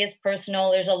everybody. Stay as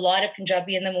personal. There's a lot of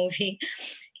Punjabi in the movie.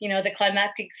 The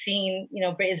climactic scene,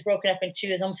 is broken up in two,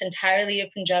 is almost entirely a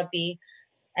Punjabi,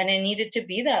 and it needed to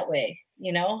be that way.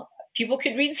 People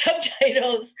could read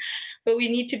subtitles, but we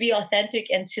need to be authentic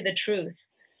and to the truth.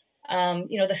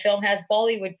 The film has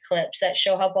Bollywood clips that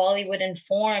show how Bollywood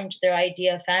informed their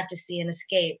idea of fantasy and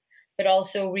escape, but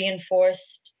also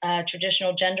reinforced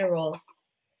traditional gender roles.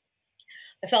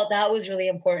 I felt that was really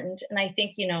important. And I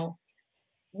think,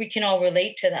 we can all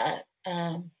relate to that.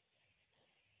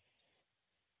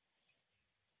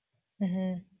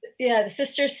 Yeah, the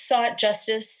sisters sought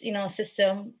justice,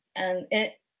 system and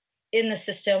in the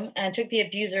system, and took the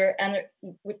abuser and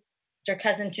their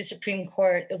cousin to Supreme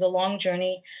Court. It was a long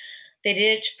journey. They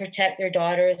did it to protect their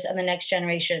daughters and the next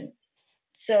generation.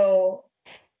 So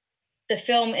the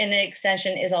film, in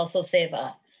extension, is also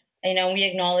Seva. We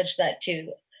acknowledge that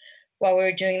too while we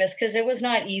were doing this, because it was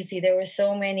not easy. There were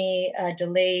so many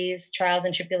delays, trials,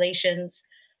 and tribulations.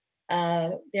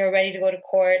 They were ready to go to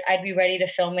court. I'd be ready to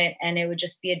film it, and it would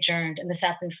just be adjourned. And this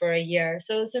happened for a year.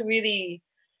 So it was a really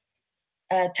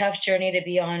tough journey to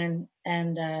be on,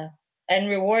 and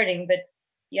rewarding. But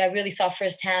yeah, I really saw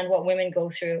firsthand what women go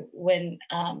through when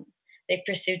they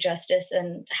pursue justice,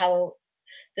 and how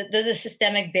the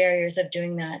systemic barriers of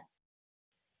doing that.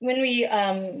 When we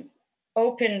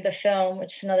opened the film,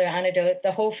 which is another anecdote,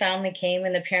 the whole family came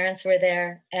and the parents were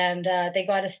there, and they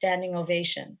got a standing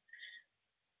ovation.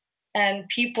 And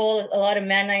people, a lot of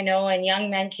men I know and young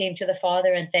men, came to the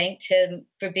father and thanked him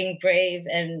for being brave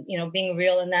and, being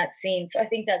real in that scene. So I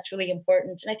think that's really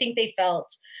important. And I think they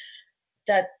felt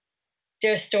that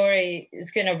their story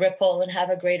is going to ripple and have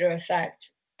a greater effect.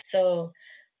 So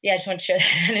yeah, I just want to share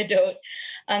that anecdote.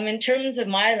 In terms of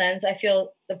my lens, I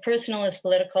feel the personal is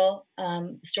political.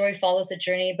 The story follows the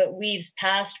journey, but weaves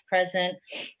past, present,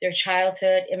 their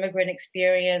childhood, immigrant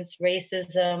experience,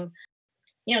 racism.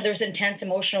 There was intense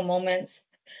emotional moments,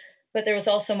 but there was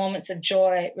also moments of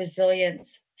joy,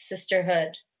 resilience,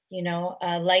 sisterhood,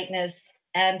 lightness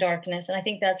and darkness. And I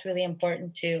think that's really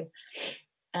important too.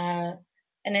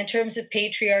 And in terms of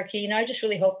patriarchy, I just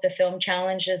really hope the film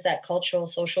challenges that cultural,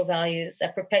 social values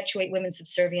that perpetuate women's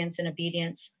subservience and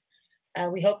obedience.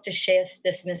 We hope to shift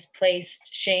this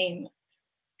misplaced shame,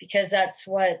 because that's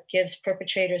what gives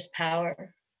perpetrators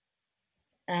power.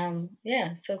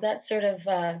 So that's sort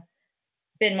of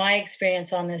been my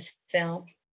experience on this film,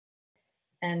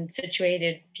 and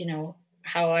situated,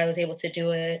 how I was able to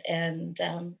do it, and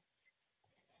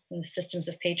the systems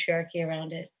of patriarchy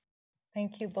around it.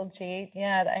 Thank you, Baljeet.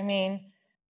 Yeah, I mean,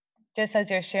 just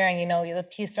as you're sharing, the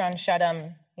piece around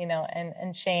Shadam,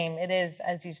 and shame, it is,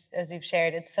 as you've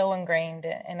shared, it's so ingrained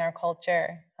in our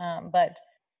culture. But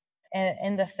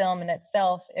in the film in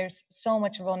itself, there's so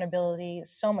much vulnerability,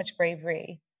 so much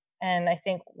bravery. And I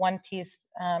think one piece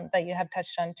that you have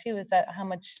touched on too is that how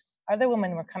much other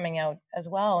women were coming out as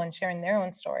well and sharing their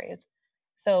own stories.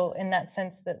 So in that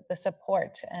sense, the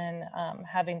support and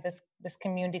having this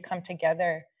community come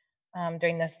together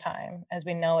during this time, as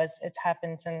we know, as it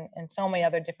happens in so many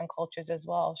other different cultures as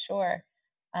well, sure.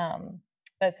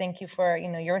 But thank you for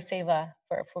your Seva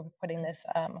for putting this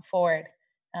forward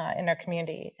in our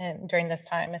community and during this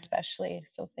time especially.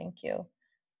 So thank you.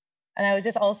 And I was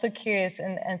just also curious,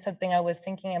 and something I was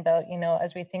thinking about,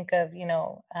 as we think of,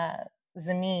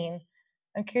 Zameen,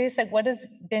 I'm curious, like, what has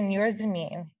been your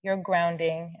Zameen, your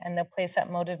grounding, and the place that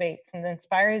motivates and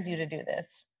inspires you to do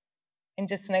this? And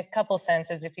just in a couple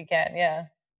sentences, if you can, yeah.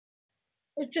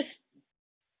 Just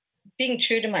being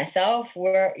true to myself,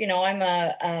 where, I'm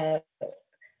a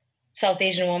South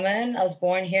Asian woman. I was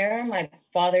born here. My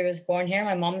father was born here.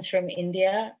 My mom's from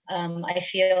India. I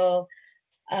feel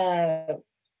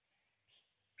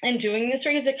in doing this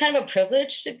work, it's a kind of a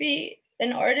privilege to be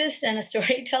an artist and a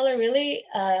storyteller, really.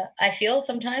 I feel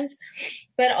sometimes,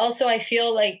 but also I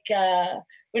feel like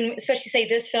when, especially say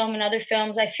this film and other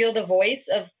films, I feel the voice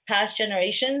of past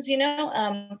generations,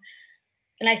 and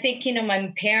I think,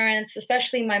 my parents,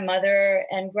 especially my mother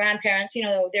and grandparents,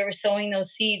 they were sowing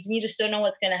those seeds, and you just don't know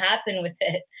what's going to happen with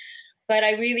it. But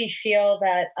I really feel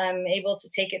that I'm able to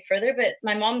take it further. But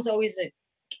my mom's always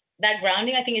that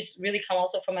grounding, I think, is really come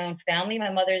also from my own family.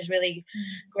 My mother's really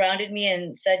grounded me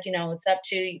and said, it's up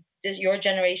to your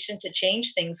generation to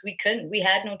change things. We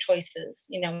had no choices.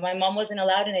 My mom wasn't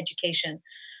allowed an education.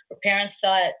 Her parents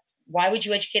thought, why would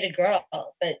you educate a girl?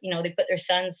 But, they put their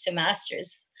sons to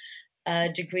master's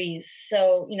degrees.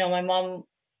 So, my mom,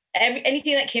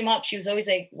 anything that came up, she was always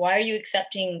like, why are you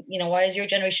accepting, why is your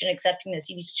generation accepting this?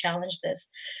 You need to challenge this.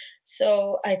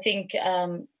 So I think,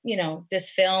 this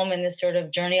film and this sort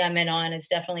of journey I'm in on has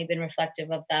definitely been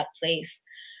reflective of that place.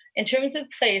 In terms of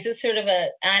place, it's sort of an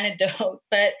anecdote,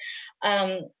 but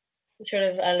um, sort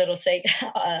of a little sake.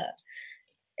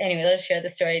 Anyway, let's share the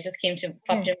story. It just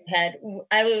popped in my head.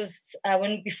 I was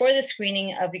when before the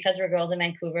screening of Because We're Girls in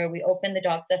Vancouver, we opened the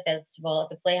Doxa Festival at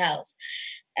the Playhouse,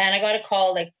 and I got a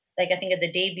call like I think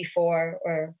the day before,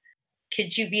 or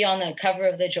could you be on the cover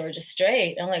of the Georgia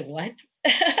Straight? I'm like, what?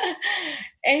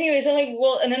 Anyways, I'm like,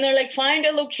 well, and then they're like, find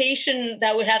a location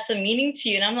that would have some meaning to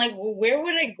you. And I'm like, well,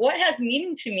 what has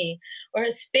meaning to me, or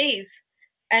a space?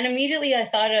 And immediately I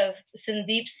thought of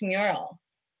Sandeep's mural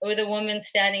with a woman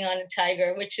standing on a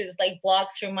tiger, which is like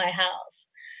blocks from my house.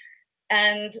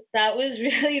 And that was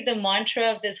really the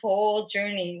mantra of this whole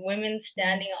journey, women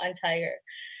standing on tiger.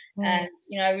 And,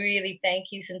 I really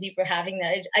thank you, Sandeep, for having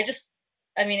that.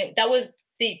 That was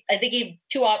I think gave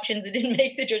two options. It didn't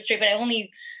make the Georgia Straight, but I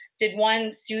only did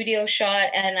one studio shot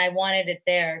and I wanted it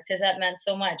there because that meant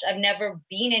so much. I've never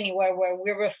been anywhere where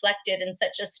we're reflected in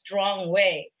such a strong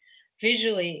way.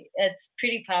 Visually, it's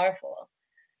pretty powerful.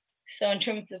 So in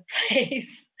terms of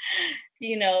place,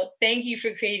 thank you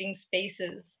for creating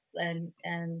spaces and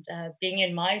being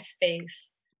in my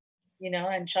space,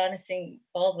 and Shauna Singh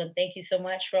Baldwin, thank you so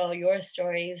much for all your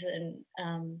stories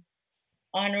and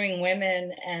honoring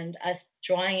women and us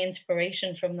drawing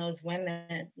inspiration from those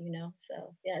women,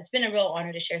 So yeah, it's been a real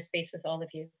honor to share space with all of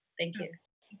you. Thank you.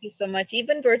 Thank you so much.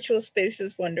 Even virtual space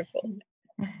is wonderful.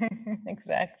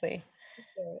 Exactly.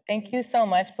 Thank you so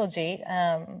much, Baljeet.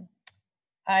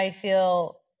 I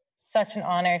feel such an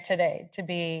honor today to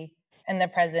be in the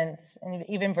presence, and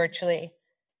even virtually,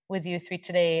 with you three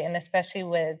today, and especially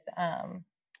with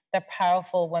the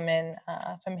powerful women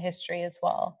from history as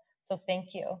well. So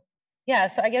thank you. Yeah,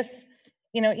 so I guess,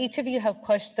 each of you have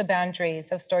pushed the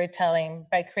boundaries of storytelling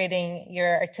by creating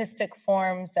your artistic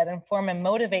forms that inform and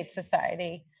motivate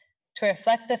society to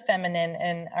reflect the feminine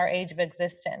in our age of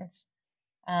existence.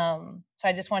 So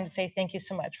I just wanted to say thank you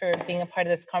so much for being a part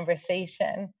of this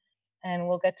conversation. And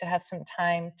we'll get to have some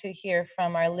time to hear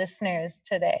from our listeners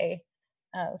today.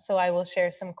 So I will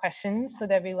share some questions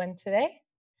with everyone today.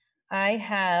 I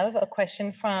have a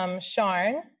question from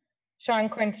Sharn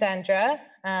Cornsandra.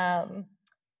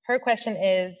 Her question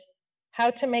is, how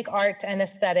to make art and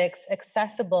aesthetics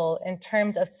accessible in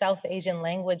terms of South Asian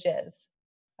languages?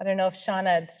 I don't know if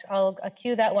Shauna, I'll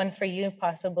cue that one for you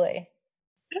possibly.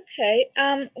 Okay.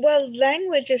 Well,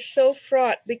 language is so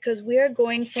fraught because we are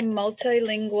going from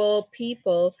multilingual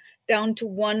people down to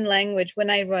one language. When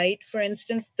I write, for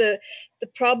instance, the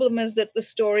problem is that the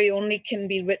story only can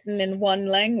be written in one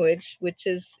language, which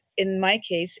is, in my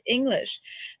case, English.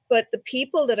 But the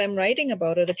people that I'm writing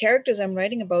about, or the characters I'm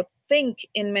writing about, think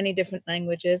in many different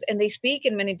languages, and they speak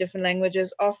in many different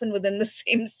languages, often within the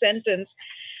same sentence.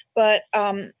 But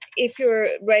if you're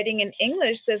writing in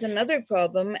English, there's another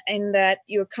problem in that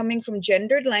you're coming from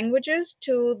gendered languages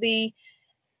to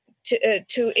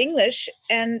English,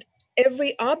 and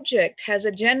every object has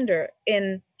a gender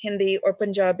in Hindi or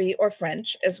Punjabi or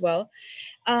French as well.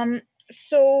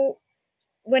 So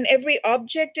when every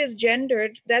object is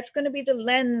gendered, that's going to be the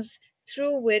lens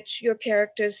through which your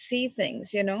characters see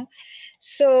things,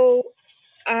 So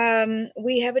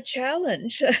we have a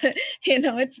challenge.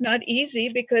 It's not easy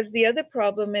because the other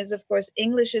problem is, of course,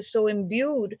 English is so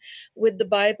imbued with the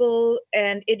Bible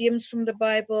and idioms from the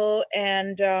Bible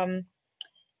and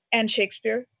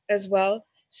Shakespeare as well.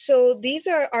 So these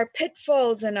are our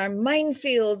pitfalls and our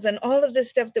minefields and all of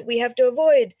this stuff that we have to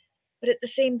avoid. But at the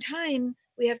same time,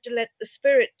 we have to let the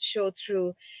spirit show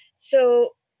through.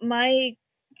 So my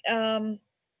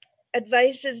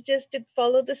advice is just to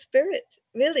follow the spirit,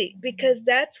 really, because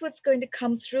that's what's going to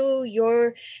come through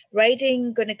your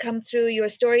writing, going to come through your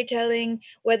storytelling,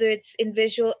 whether it's in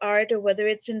visual art or whether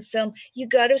it's in film. You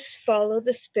got to follow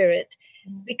the spirit,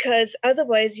 because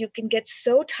otherwise you can get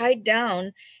so tied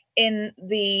down in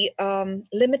the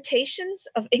limitations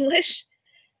of English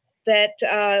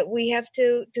that we have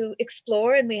to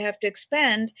explore and we have to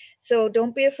expand. So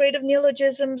don't be afraid of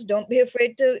neologisms. Don't be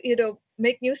afraid to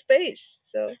make new space.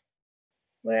 So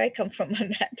where I come from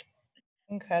on that.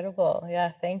 Incredible.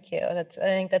 Yeah, thank you. I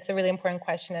think that's a really important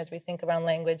question as we think around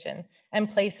language and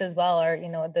place as well, or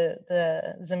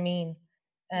the zameen,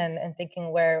 and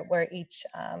thinking where each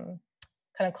kind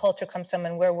of culture comes from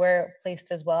and where we're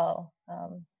placed as well.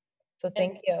 So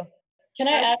thank you. Can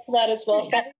I add to that as well?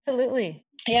 Absolutely.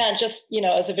 Yeah, and just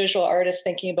as a visual artist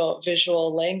thinking about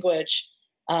visual language,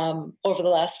 over the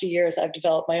last few years, I've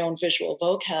developed my own visual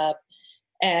vocab,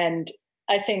 and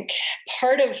I think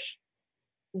part of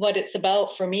what it's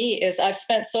about for me is I've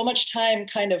spent so much time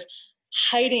kind of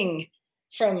hiding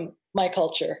from my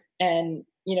culture and,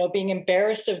 being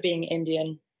embarrassed of being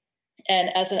Indian.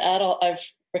 And as an adult,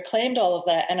 I've reclaimed all of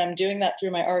that, and I'm doing that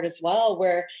through my art as well,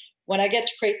 where when I get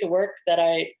to create the work that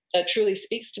truly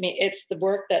speaks to me, it's the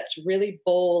work that's really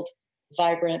bold,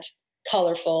 vibrant,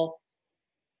 colorful,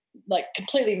 like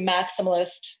completely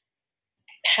maximalist,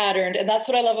 patterned. And that's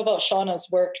what I love about Shauna's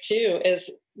work too, is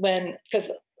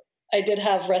because I did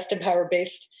have Rest in Power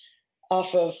based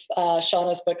off of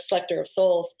Shauna's book, Selector of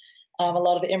Souls. A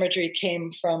lot of the imagery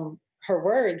came from her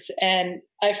words. And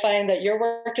I find that your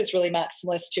work is really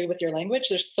maximalist too with your language.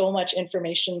 There's so much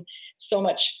information, so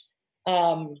much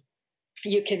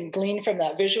you can glean from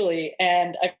that visually.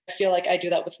 And I feel like I do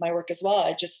that with my work as well.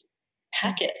 I just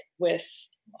pack it with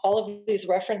all of these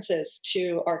references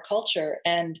to our culture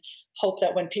and hope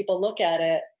that when people look at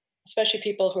it, especially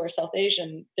people who are South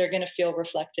Asian, they're going to feel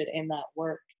reflected in that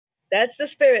work. That's the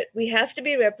spirit. We have to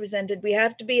be represented. We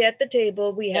have to be at the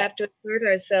table. We have to assert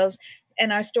ourselves,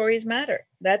 and our stories matter.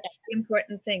 That's the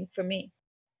important thing for me.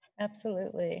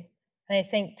 Absolutely. And I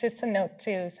think just a note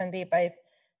too, Sandeep, I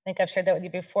think I've shared that with you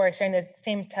before, sharing the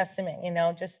same testament,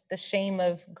 just the shame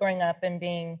of growing up and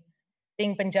being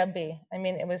Punjabi. I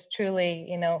mean, it was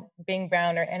truly, being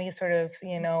brown or any sort of,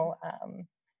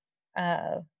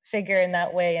 figure in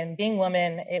that way, and being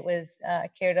woman, it was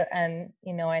cared. And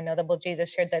I know that Baljeet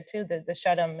has shared that too, the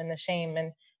shadam and the shame,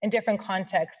 and in different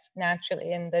contexts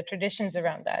naturally, and the traditions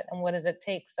around that, and what does it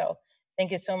take. So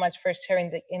thank you so much for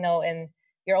sharing the, in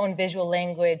your own visual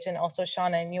language, and also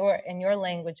Shauna in your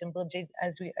language, and Baljeet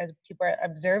as people are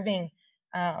observing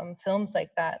films like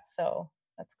that. So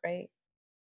that's great.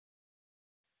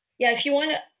 Yeah, if you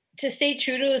want to stay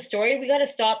true to the story, we got to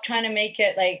stop trying to make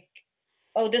it like,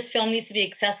 oh, this film needs to be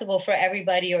accessible for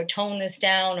everybody, or tone this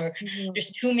down, or there's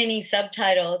too many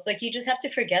subtitles. Like, you just have to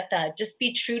forget that. Just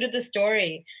be true to the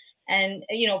story, and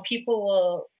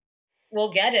people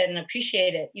will get it and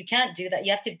appreciate it. You can't do that.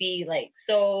 You have to be like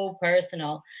so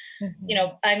personal.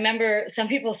 I remember some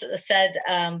people said,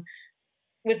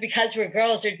 with Because We're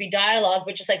Girls, there'd be dialogue,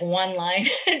 but just like one line,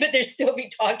 but there'd still be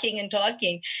talking and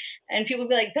talking. And people would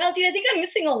be like, Baljeet, I think I'm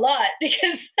missing a lot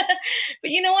because, but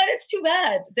you know what? It's too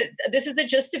bad. This is the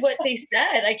gist of what they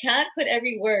said. I can't put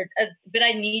every word, but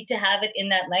I need to have it in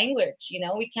that language.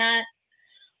 We can't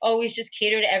always just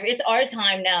cater to it's our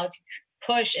time now to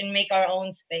push and make our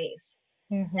own space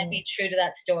and be true to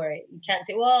that story. You can't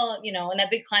say, well, in that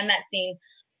big climax scene,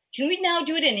 can we now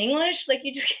do it in English? Like,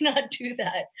 you just cannot do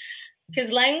that.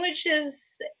 Because language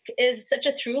is such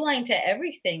a through line to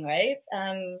everything, right?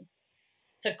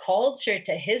 To culture,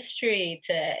 to history,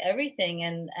 to everything.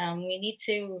 And we need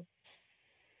to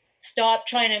stop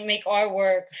trying to make our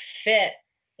work fit,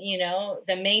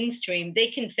 the mainstream. They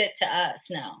can fit to us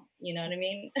now. You know what I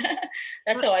mean?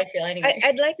 That's how I feel anyway.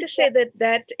 I'd like to say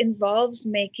that involves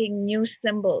making new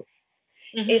symbols.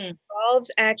 It involves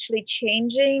actually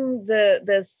changing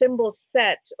the symbol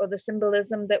set or the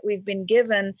symbolism that we've been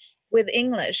given with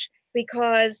English,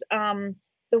 because the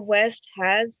West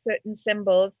has certain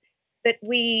symbols that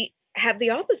we have the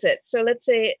opposite. So let's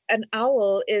say an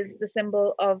owl is the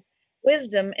symbol of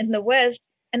wisdom in the West.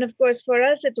 And of course, for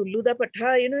us, it's Uluda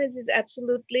Patha, is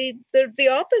absolutely the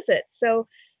opposite. So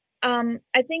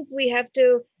I think we have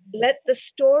to let the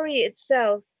story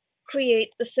itself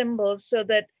create the symbols so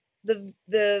that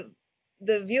the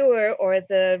viewer or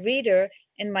the reader,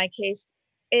 in my case,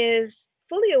 is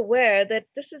fully aware that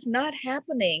this is not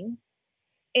happening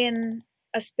in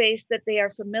a space that they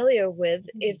are familiar with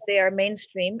if they are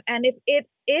mainstream. And if it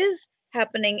is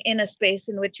happening in a space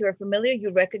in which you are familiar,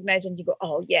 you recognize and you go,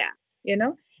 oh yeah,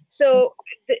 So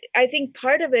I think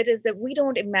part of it is that we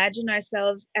don't imagine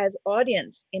ourselves as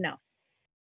audience enough.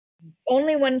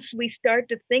 Only once we start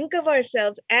to think of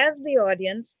ourselves as the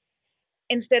audience,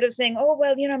 instead of saying, oh,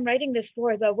 well, I'm writing this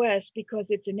for the West because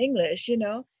it's in English,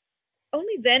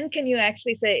 only then can you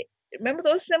actually say, remember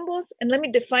those symbols? And let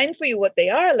me define for you what they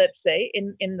are, let's say,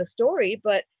 in the story.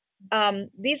 But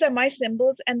these are my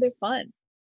symbols and they're fun.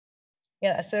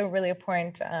 Yeah, that's a really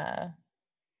important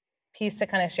piece to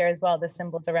kind of share as well, the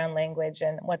symbols around language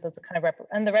and what those kind of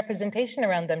and the representation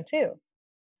around them too.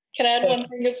 Can I add one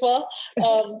thing as well?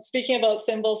 Speaking about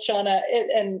symbols, Shauna,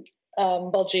 and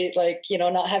Baljeet,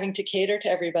 not having to cater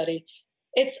to everybody.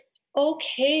 It's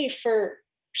okay for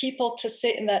people to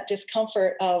sit in that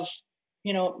discomfort of,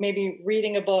 maybe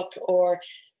reading a book or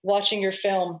watching your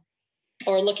film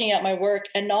or looking at my work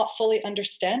and not fully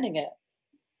understanding it,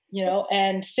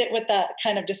 and sit with that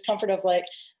kind of discomfort of like,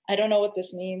 I don't know what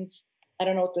this means. I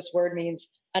don't know what this word means.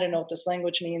 I don't know what this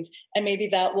language means. And maybe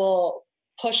that will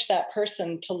push that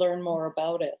person to learn more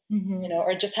about it,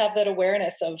 or just have that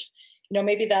awareness of,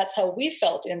 maybe that's how we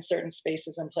felt in certain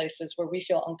spaces and places where we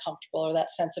feel uncomfortable, or that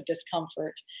sense of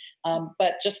discomfort.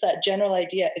 But just that general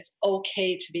idea, it's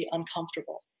okay to be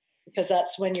uncomfortable, because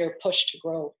that's when you're pushed to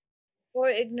grow. Or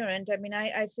ignorant. I mean,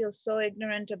 I feel so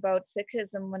ignorant about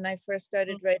Sikhism. When I first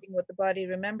started writing What the Body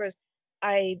Remembers,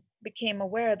 I became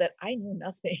aware that I knew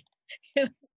nothing.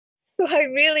 So I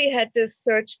really had to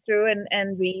search through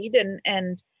and read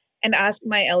and ask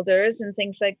my elders and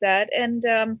things like that. And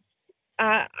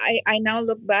I now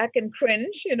look back and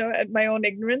cringe, at my own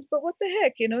ignorance. But what the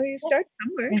heck, you start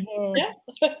somewhere. Mhm. Yeah.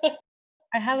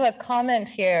 I have a comment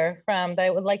here that I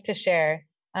would like to share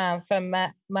from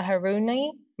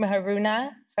Maharuna,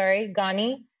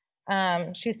 Ghani.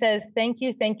 She says, thank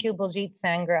you, Baljit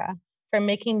Sangra, for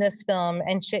making this film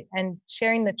and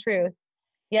sharing the truth.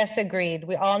 Yes, agreed.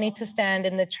 We all need to stand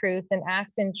in the truth and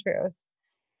act in truth.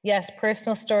 Yes,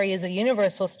 personal story is a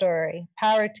universal story.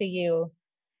 Power to you.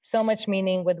 So much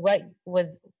meaning with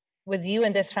you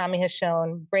and this family has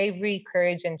shown bravery,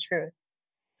 courage, and truth.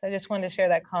 So I just wanted to share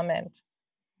that comment.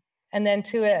 And then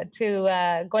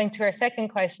going to our second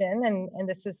question, and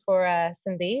this is for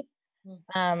Sandeep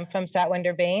from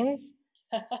Satwinder Bains.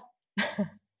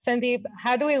 Sandeep,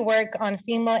 how do we work on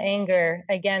female anger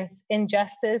against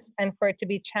injustice and for it to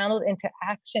be channeled into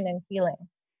action and healing?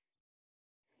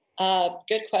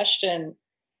 Good question.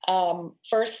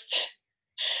 First,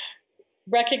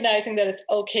 recognizing that it's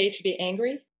okay to be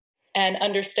angry, and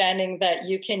understanding that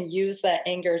you can use that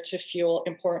anger to fuel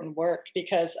important work.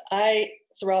 Because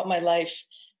throughout my life,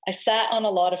 I sat on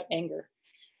a lot of anger,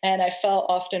 and I felt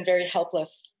often very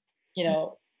helpless,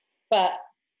 but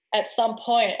at some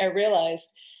point I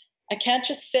realized I can't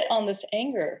just sit on this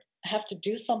anger. I have to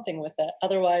do something with it.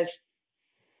 Otherwise,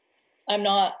 I'm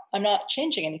not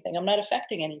changing anything. I'm not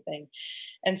affecting anything.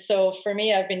 And so for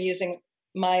me, I've been using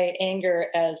my anger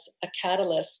as a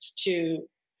catalyst to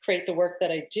create the work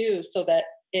that I do so that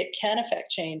it can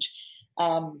affect change.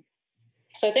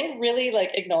 So I think really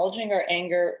like acknowledging our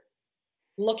anger,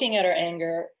 looking at our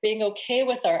anger, being okay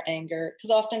with our anger,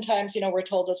 because oftentimes, we're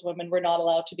told as women, we're not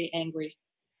allowed to be angry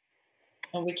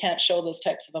and we can't show those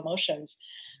types of emotions.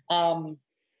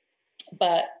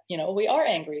 But, we are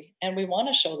angry and we want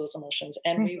to show those emotions,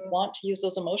 and we want to use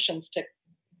those emotions to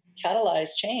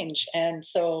catalyze change. And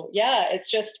so, yeah,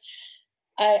 it's just,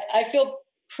 I feel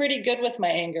pretty good with my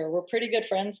anger. We're pretty good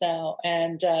friends now.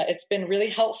 And it's been really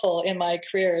helpful in my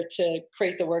career to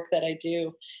create the work that I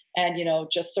do, and,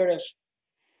 just sort of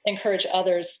encourage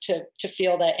others to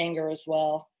feel that anger as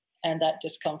well, and that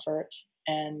discomfort,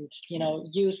 and,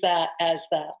 use that as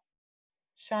that.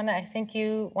 Shauna, I think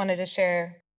you wanted to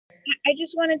share. I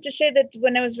just wanted to say that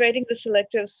when I was writing The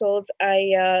Selective Souls,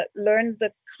 I learned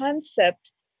the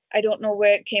concept. I don't know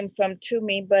where it came from to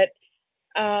me, but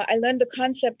I learned the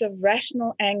concept of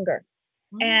rational anger.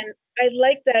 And I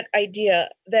like that idea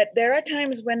that there are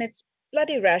times when it's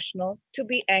bloody rational to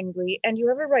be angry, and you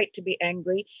have a right to be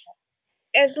angry,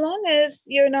 as long as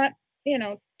you're not,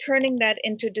 turning that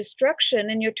into destruction,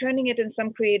 and you're turning it in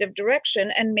some creative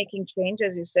direction and making change,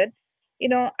 as you said.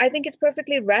 I think it's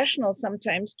perfectly rational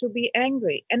sometimes to be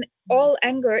angry, and all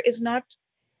anger is not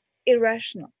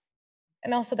irrational.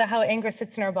 And also how anger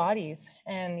sits in our bodies,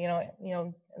 and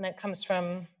and that comes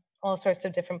from all sorts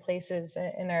of different places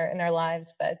in our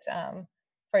lives. But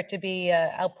for it to be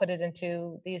outputted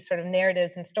into these sort of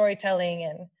narratives and storytelling,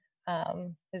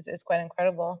 and is quite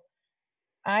incredible.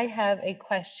 I have a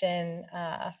question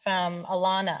from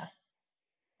Alana,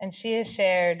 and she has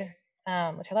shared,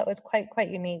 which I thought was quite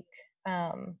unique.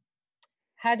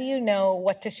 How do you know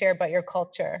what to share about your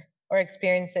culture or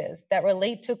experiences that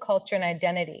relate to culture and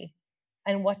identity,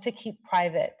 and what to keep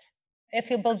private? If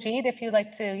you'd like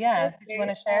to, if you want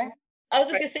to share. I was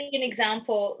just gonna say an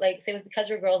example, like say with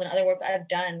Because We're Girls and other work I've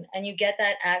done, and you get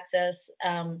that access.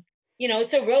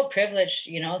 It's a real privilege,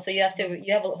 so you have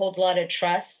a hold a lot of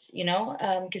trust,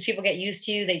 because people get used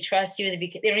to you, they trust you, they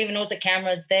don't even know the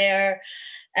camera's there.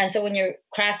 And so when you're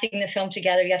crafting the film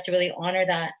together, you have to really honor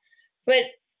that. But,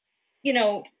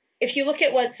 if you look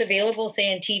at what's available,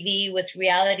 say in TV with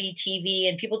reality TV,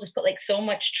 and people just put like so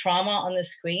much trauma on the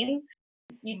screen,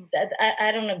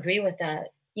 I don't agree with that.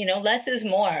 Less is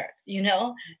more. You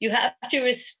have to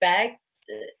respect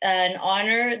and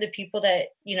honor the people that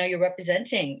you're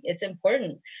representing. It's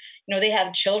important. They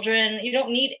have children. You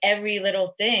don't need every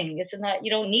little thing.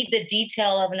 You don't need the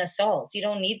detail of an assault. You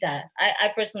don't need that.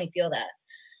 I personally feel that.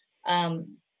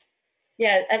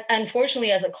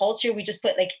 Unfortunately, as a culture, we just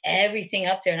put like everything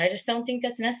up there, and I just don't think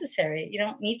that's necessary. You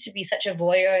don't need to be such a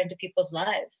voyeur into people's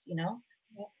lives.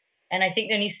 And I think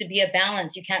there needs to be a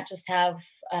balance. You can't just have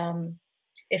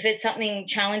if it's something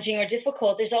challenging or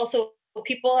difficult, there's also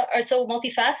people are so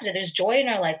multifaceted. There's joy in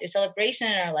our life, there's celebration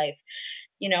in our life,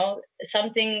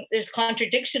 there's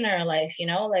contradiction in our life,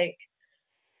 like,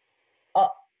 uh,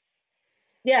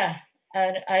 yeah.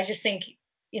 And I just think,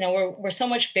 we're so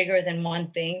much bigger than one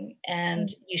thing,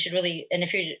 and you should really, and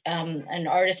if you're an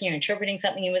artist and you're interpreting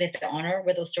something, you really have to honor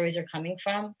where those stories are coming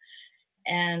from,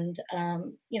 and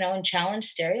and challenge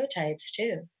stereotypes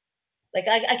too. Like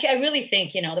I really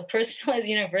think the personal is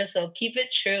universal. Keep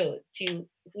it true to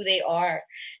who they are,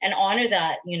 and honor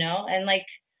that. And like,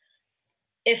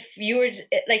 if you were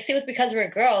like, say, with Because We're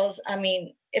Girls, I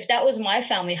mean, if that was my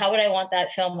family, how would I want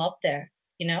that film up there?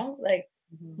 Like,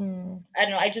 I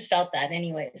don't know. I just felt that,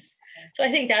 anyways. So I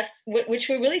think that's which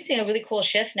we're really seeing a really cool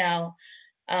shift now,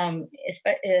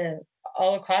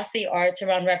 all across the arts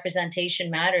around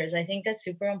representation matters. I think that's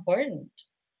super important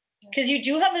because you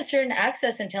do have a certain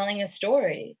access in telling a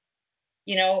story.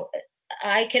 You know,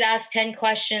 I could ask 10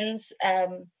 questions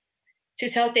to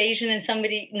South Asian and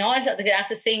somebody non-South could ask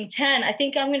the same 10. I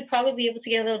think I'm going to probably be able to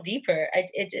get a little deeper.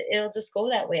 It'll just go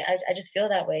that way. I just feel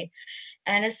that way.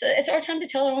 And it's our time to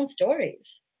tell our own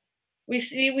stories. We've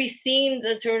seen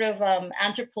the sort of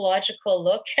anthropological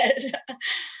look at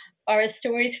our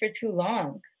stories for too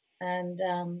long. And,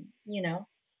 and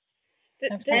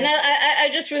I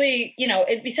just really,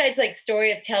 besides like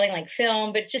story of telling, like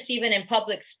film, but just even in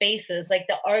public spaces, like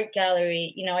the art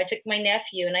gallery, I took my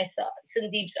nephew and I saw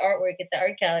Sandeep's artwork at the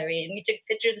art gallery and we took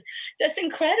pictures. That's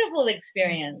incredible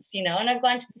experience, and I've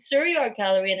gone to the Surrey Art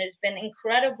Gallery and there's been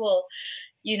incredible,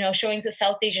 showings of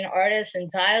South Asian artists and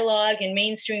dialogue in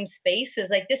mainstream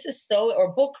spaces. Like this is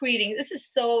or book reading, this is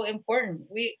so important.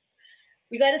 We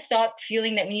got to stop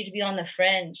feeling that we need to be on the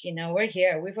fringe. We're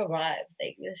here. We've arrived.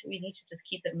 Like this, we need to just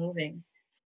keep it moving.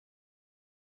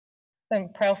 Some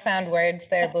profound words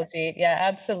there, Baljeet. Yeah,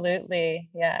 absolutely.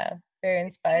 Yeah, very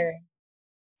inspiring.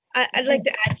 I'd like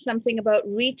to add something about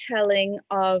retelling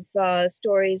of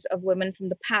stories of women from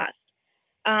the past,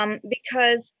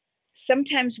 because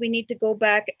sometimes we need to go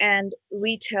back and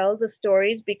retell the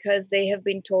stories because they have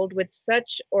been told with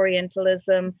such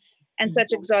Orientalism and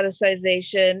such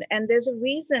exoticization. And there's a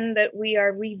reason that we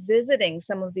are revisiting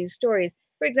some of these stories.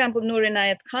 For example, Noor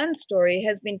Inayat Khan's story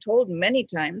has been told many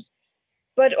times,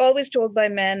 but always told by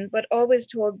men, but always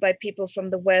told by people from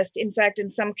the West. In fact, in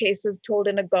some cases, told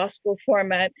in a gospel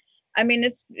format. I mean,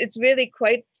 it's really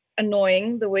quite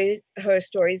annoying the way her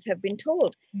stories have been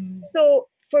told. So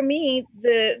for me,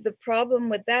 the problem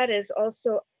with that is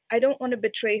also I don't want to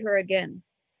betray her again.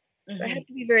 So I have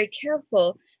to be very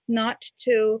careful not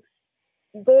to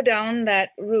go down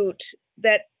that route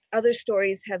that other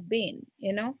stories have been,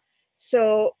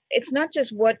 So it's not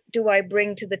just what do I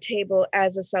bring to the table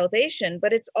as a South Asian,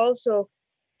 but it's also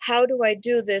how do I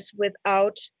do this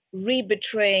without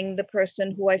re-betraying the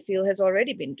person who I feel has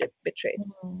already been betrayed.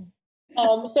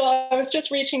 So I was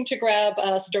just reaching to grab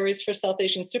stories for South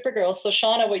Asian Supergirls. So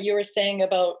Shauna, what you were saying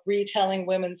about retelling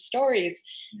women's stories,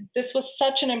 this was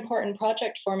such an important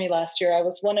project for me last year. I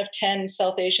was one of 10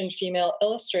 South Asian female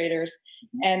illustrators,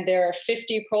 and there are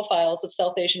 50 profiles of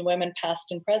South Asian women, past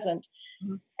and present.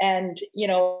 And,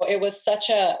 it was such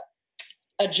a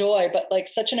joy, but like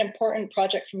such an important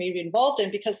project for me to be involved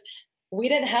in because we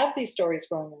didn't have these stories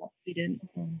growing up. We didn't.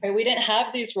 Right? We didn't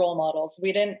have these role models.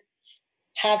 We didn't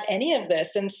have any of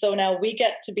this. And so now we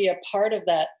get to be a part of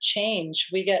that change.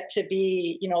 We get to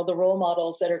be, the role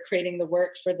models that are creating the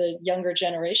work for the younger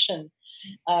generation.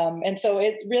 And so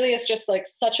it really is just like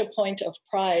such a point of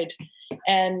pride.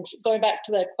 And going back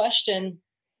to that question,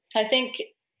 I think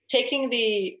taking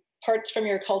the parts from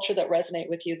your culture that resonate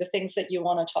with you, the things that you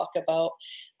want to talk about,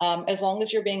 as long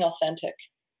as you're being authentic,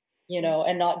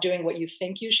 and not doing what you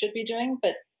think you should be doing,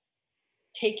 but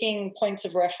taking points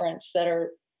of reference that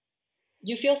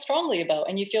you feel strongly about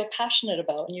and you feel passionate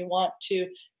about and you want to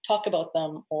talk about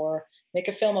them or make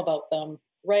a film about them,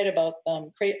 write about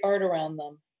them, create art around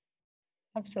them.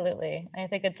 Absolutely. I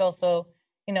think it's also,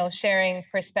 sharing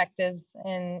perspectives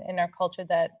in our culture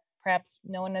that perhaps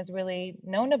no one has really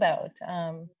known about.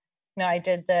 I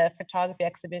did the photography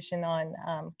exhibition on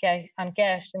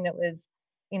Gesh, and it was,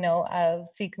 of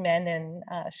Sikh men and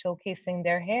showcasing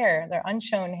their hair, their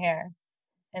unshorn hair.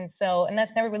 And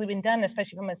that's never really been done,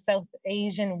 especially from a South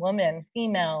Asian woman,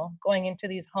 female, going into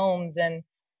these homes.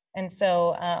 And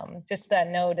so just that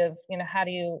note of,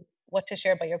 what to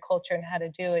share about your culture and how to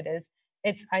do it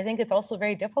I think it's also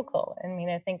very difficult. I mean,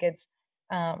 I think it's,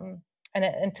 and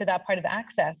to that part of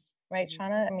access, right,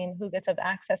 Shauna? I mean, who gets to have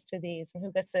access to these and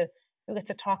who gets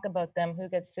to talk about them, who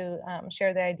gets to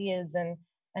share their ideas and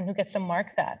who gets to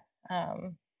mark that.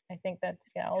 I think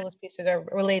that's, all those pieces are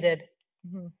related.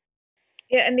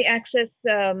 Yeah, and the access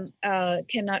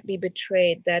cannot be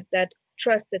betrayed. That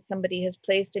trust that somebody has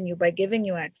placed in you by giving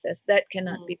you access, that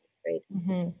cannot be betrayed.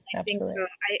 I think Absolutely.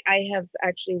 I have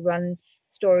actually run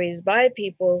stories by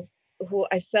people who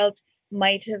I felt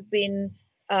might have been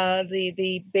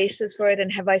the basis for it,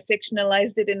 and have I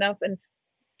fictionalized it enough? And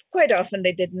quite often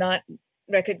they did not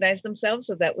recognize themselves,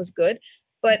 so that was good.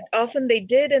 But often they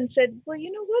did and said, "Well,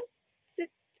 you know what?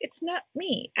 It's not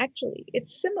me. Actually,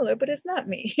 it's similar, but it's not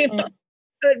me." You know,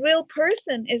 a real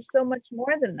person is so much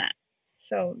more than that.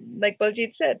 So, like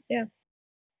Baljeet said, yeah.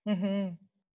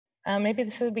 Maybe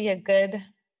this would be a good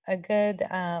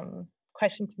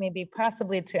question to maybe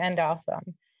possibly to end off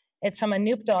on. It's from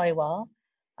Anoop Dhaliwal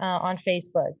on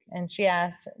Facebook, and she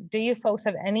asks, "Do you folks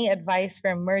have any advice for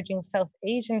emerging South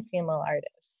Asian female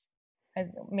artists?"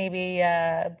 Maybe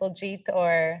Baljeet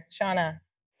or Shauna.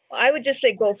 I would just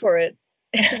say go for it.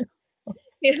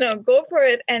 You know, go for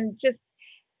it and just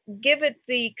give it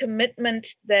the commitment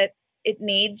that it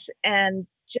needs. And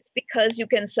just because you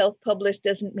can self-publish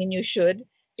doesn't mean you should.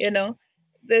 You know,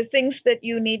 the things that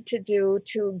you need to do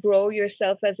to grow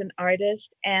yourself as an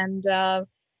artist, and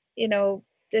you know,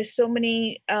 there's so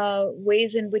many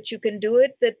ways in which you can do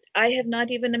it that I have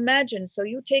not even imagined. So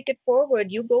you take it forward,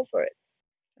 you go for it.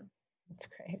 That's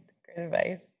great. Great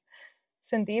advice.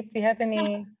 Sandeep, do you have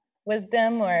any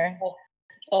wisdom or?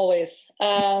 Always.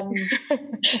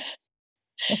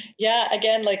 Yeah,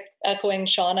 again, like echoing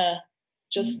Shauna,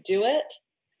 just do it.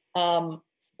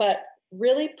 But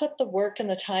really put the work and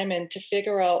the time in to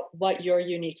figure out what your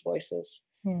unique voice is.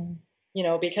 You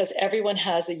know, because everyone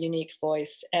has a unique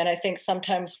voice. And I think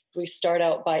sometimes we start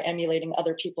out by emulating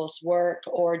other people's work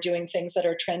or doing things that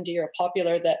are trendy or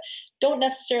popular that don't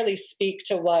necessarily speak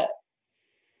to what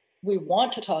we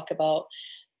want to talk about.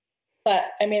 But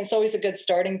I mean, it's always a good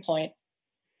starting point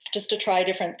just to try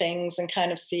different things and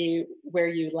kind of see where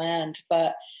you land.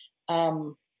 But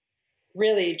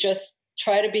really just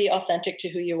try to be authentic to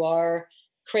who you are,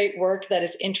 create work that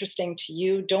is interesting to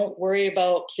you. Don't worry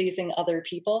about pleasing other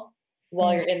people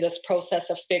while you're in this process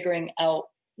of figuring out,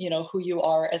 you know, who you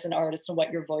are as an artist and what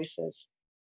your voice is.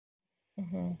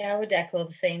 Yeah, I would echo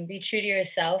the same. Be true to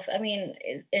yourself. I mean,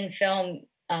 in film,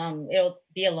 it'll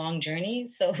be a long journey,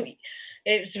 so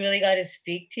it's really got to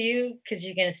speak to you because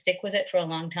you're going to stick with it for a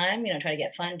long time. You know, try to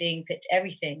get funding, pitch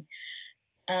everything.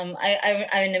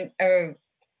 I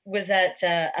was at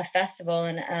a festival,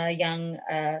 and a young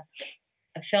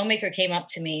a filmmaker came up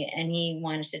to me, and he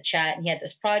wanted to chat, and he had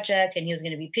this project, and he was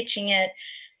going to be pitching it,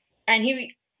 and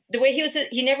the way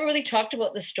he never really talked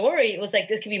about the story. It was like,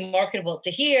 this could be marketable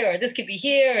to here, or this could be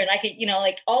here, and I could, you know,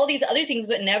 like all these other things,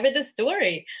 but never the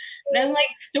story. And I'm like,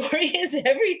 story is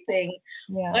everything.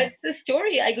 Yeah. What's the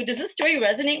story? I go, does this story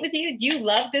resonate with you? Do you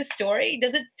love this story?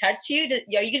 Does it touch you?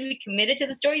 Are you going to be committed to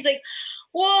the story? He's like,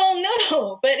 well,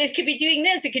 no, but it could be doing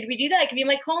this, it could be do that, it could be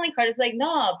my calling card. It's like,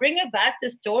 no, bring it back to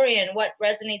story and what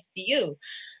resonates to you.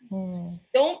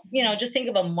 Don't, you know, just think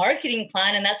of a marketing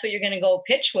plan and that's what you're going to go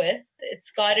pitch with.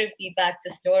 It's got to be back to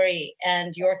story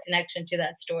and your connection to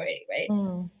that story, right?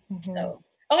 So,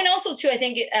 oh, and also too, I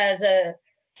think as a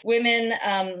women,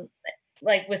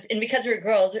 like and because we're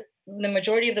girls, the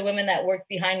majority of the women that worked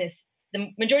behind this, the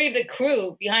majority of the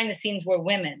crew behind the scenes were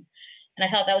women. And I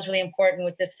thought that was really important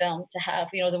with this film to have,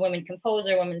 you know, the women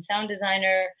composer, women sound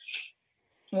designer,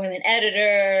 women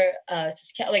editor,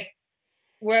 like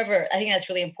wherever. I think that's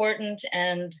really important.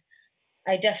 And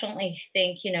I definitely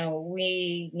think, you know,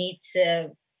 we need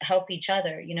to help each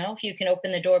other. You know, if you can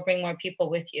open the door, bring more people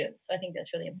with you. So I think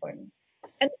that's really important.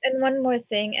 And one more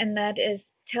thing, and that is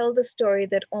tell the story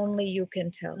that only you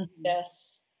can tell.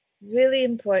 Yes. Really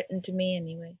important to me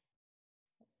anyway.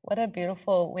 What a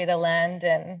beautiful way to land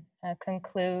and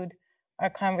conclude our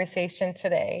conversation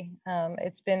today.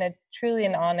 It's been truly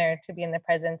an honor to be in the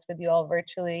presence with you all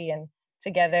virtually and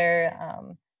together.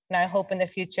 And I hope in the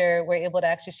future we're able to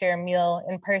actually share a meal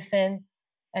in person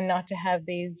and not to have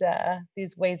these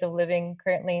ways of living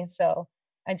currently. So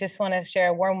I just want to share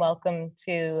a warm welcome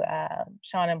to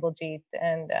Sean and Baljeet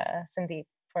and Sandeep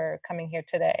for coming here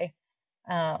today.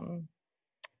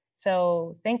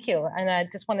 So thank you. And I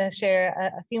just want to share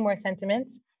a few more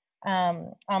sentiments.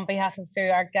 On behalf of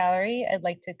Surrey Art Gallery, I'd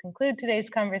like to conclude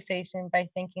today's conversation by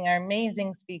thanking our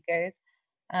amazing speakers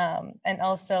and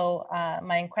also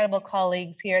my incredible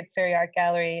colleagues here at Surrey Art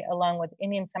Gallery, along with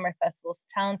Indian Summer Festival's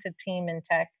talented team in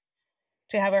tech.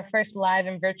 To have our first live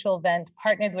and virtual event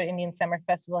partnered with Indian Summer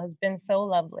Festival has been so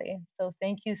lovely. So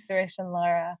thank you, Suresh and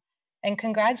Laura. And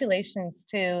congratulations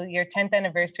to your 10th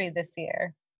anniversary this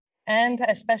year. And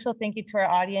a special thank you to our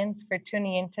audience for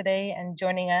tuning in today and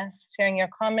joining us, sharing your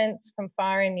comments from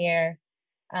far and near,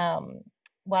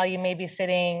 while you may be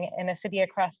sitting in a city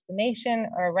across the nation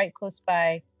or right close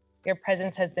by. your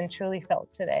presence has been truly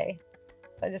felt today.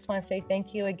 So I just want to say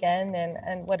thank you again,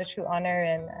 and what a true honor,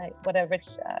 and what a rich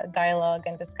dialogue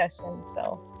and discussion.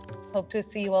 So hope to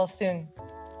see you all soon.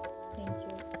 Thank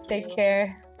you. Take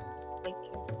care. Take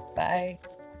care. Bye.